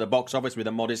killing at the box office with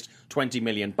a modest 20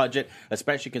 million budget,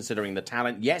 especially considering the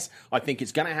talent. Yes, I think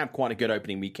it's going to have quite a good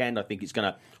opening weekend. I think it's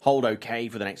going to hold okay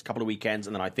for the next couple of weekends,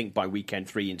 and then I think by weekend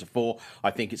 3 into 4, I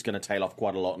think it's going to tail off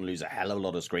quite a lot and lose a hell of a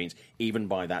lot of screens, even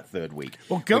by that third week.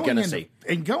 Well, we're going to see.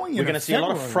 We're going to see a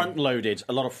lot of front-loaded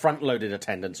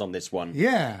attendance on this one.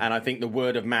 Yeah. And I think the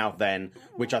word of mouth then,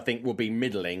 which I think will be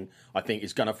middling, I think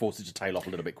is going to force it to tail off a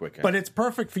little bit quicker. But it's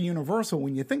perfect for Universal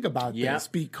when you think about this,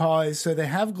 because so they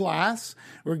have Glass.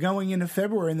 We're going into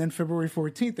February, and then February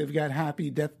 14th, they've got Happy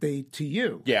Death Day to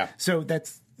You. Yeah. So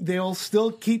they'll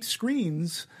still keep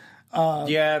screens.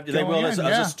 They will as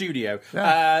yeah. a studio.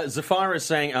 Yeah. Zafira is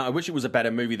saying, I wish it was a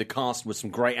better movie. The cast was some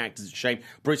great actors. It's a shame.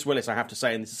 Bruce Willis, I have to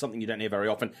say, and this is something you don't hear very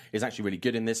often, is actually really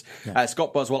good in this.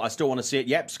 Scott Boswell, I still want to see it.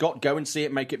 Yep, Scott, go and see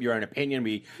it. Make up your own opinion.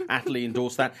 We utterly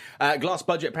endorse that. Glass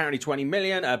budget, apparently 20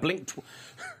 million.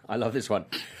 I love this one.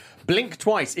 Blink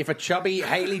twice if a chubby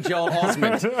Haley Joel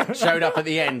Osment showed up at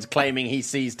the end claiming he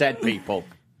sees dead people.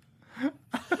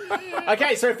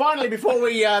 Okay, so finally, before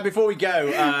we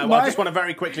go, I just want to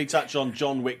very quickly touch on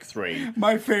John Wick 3.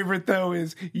 My favorite though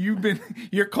is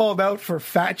you're called out for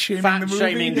fat shaming the movie. Fat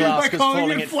shaming Glass by because calling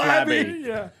calling it flabby.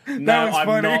 Yeah, No, was I'm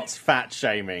funny. not fat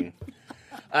shaming.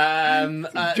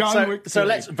 John Wick 3. So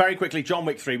let's very quickly, John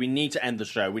Wick 3. We need to end the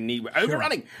show. We're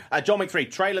overrunning. John Wick 3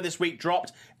 trailer this week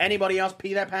dropped. Anybody else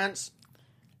pee their pants?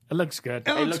 It looks good.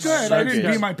 It looks looks good. so I didn't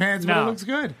good. pee my pants, but No. it looks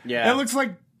good. Yeah. It looks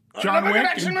like John Another Wick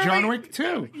action and movie. John Wick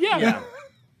 2. Yeah.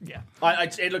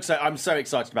 It looks. I'm so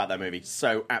excited about that movie.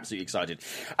 So absolutely excited.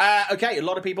 Okay, a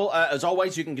lot of people. As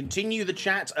always, you can continue the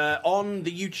chat on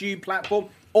the YouTube platform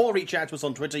or reach out to us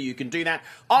on Twitter. You can do that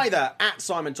either at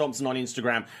Simon Thompson on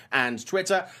Instagram and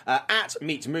Twitter, at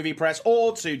Meet Movie Press,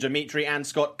 or to Dimitri and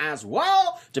Scott as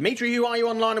well. Dimitri, who are you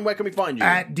online and where can we find you?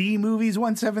 At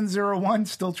DMovies1701,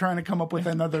 still trying to come up with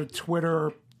another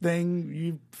Twitter thing.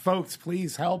 You folks,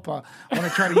 please help. I want to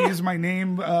try to use my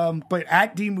name, but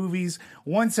at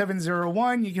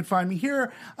DMovies1701, you can find me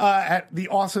here at the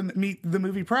awesome Meet the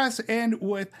Movie Press and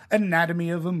with Anatomy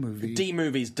of a Movie. D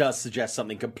Movies does suggest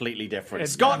something completely different. It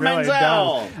Scott really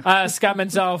Menzel. does. Scott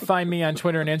Menzel, find me on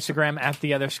Twitter and Instagram at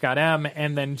the other Scott M,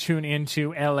 and then tune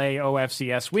into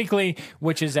LAOFCS Weekly,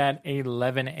 which is at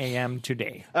 11 a.m.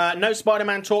 today. No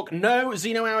Spider-Man talk, no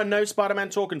Xeno Hour, no Spider-Man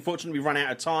talk. Unfortunately, we run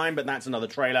out of time, but that's another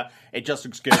trailer. It just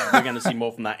looks good. We're going to see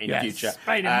more from that in Yes, future.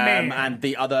 Spider-Man. And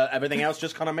everything else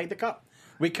just kind of made the cut.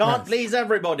 We can't please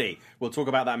everybody. We'll talk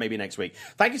about that maybe next week.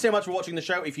 Thank you so much for watching the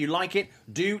show. If you like it,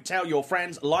 do tell your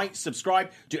friends, like, subscribe,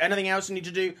 do anything else you need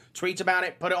to do, tweet about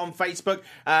it, put it on Facebook.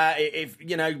 If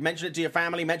mention it to your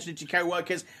family, mention it to your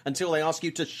co-workers until they ask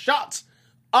you to shut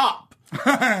up.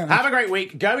 Have a great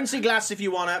week. Go and see Glass if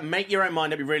you want to. Make your own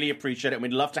mind up. We really appreciate it. And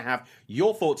we'd love to have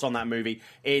your thoughts on that movie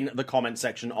in the comment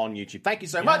section on YouTube. Thank you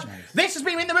so much. Nice. This has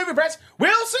been In the Movie Press.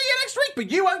 We'll see you next week,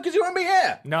 but you won't because you won't be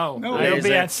here. No, No, it'll is be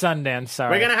it? at Sundance.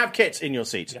 Sorry. We're going to have Kit in your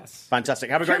seat. Yes. Fantastic.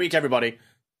 Have a great week, everybody.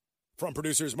 From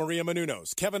producers Maria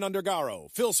Menounos, Kevin Undergaro,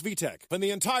 Phil Svitek, and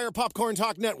the entire Popcorn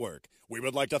Talk Network, we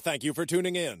would like to thank you for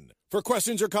tuning in. For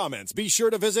questions or comments, be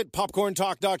sure to visit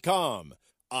popcorntalk.com.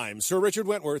 I'm Sir Richard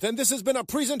Wentworth, and this has been a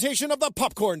presentation of the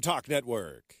Popcorn Talk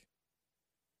Network.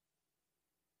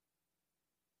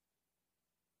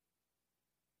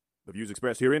 The views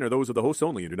expressed herein are those of the hosts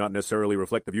only and do not necessarily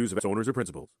reflect the views of its owners or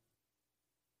principals.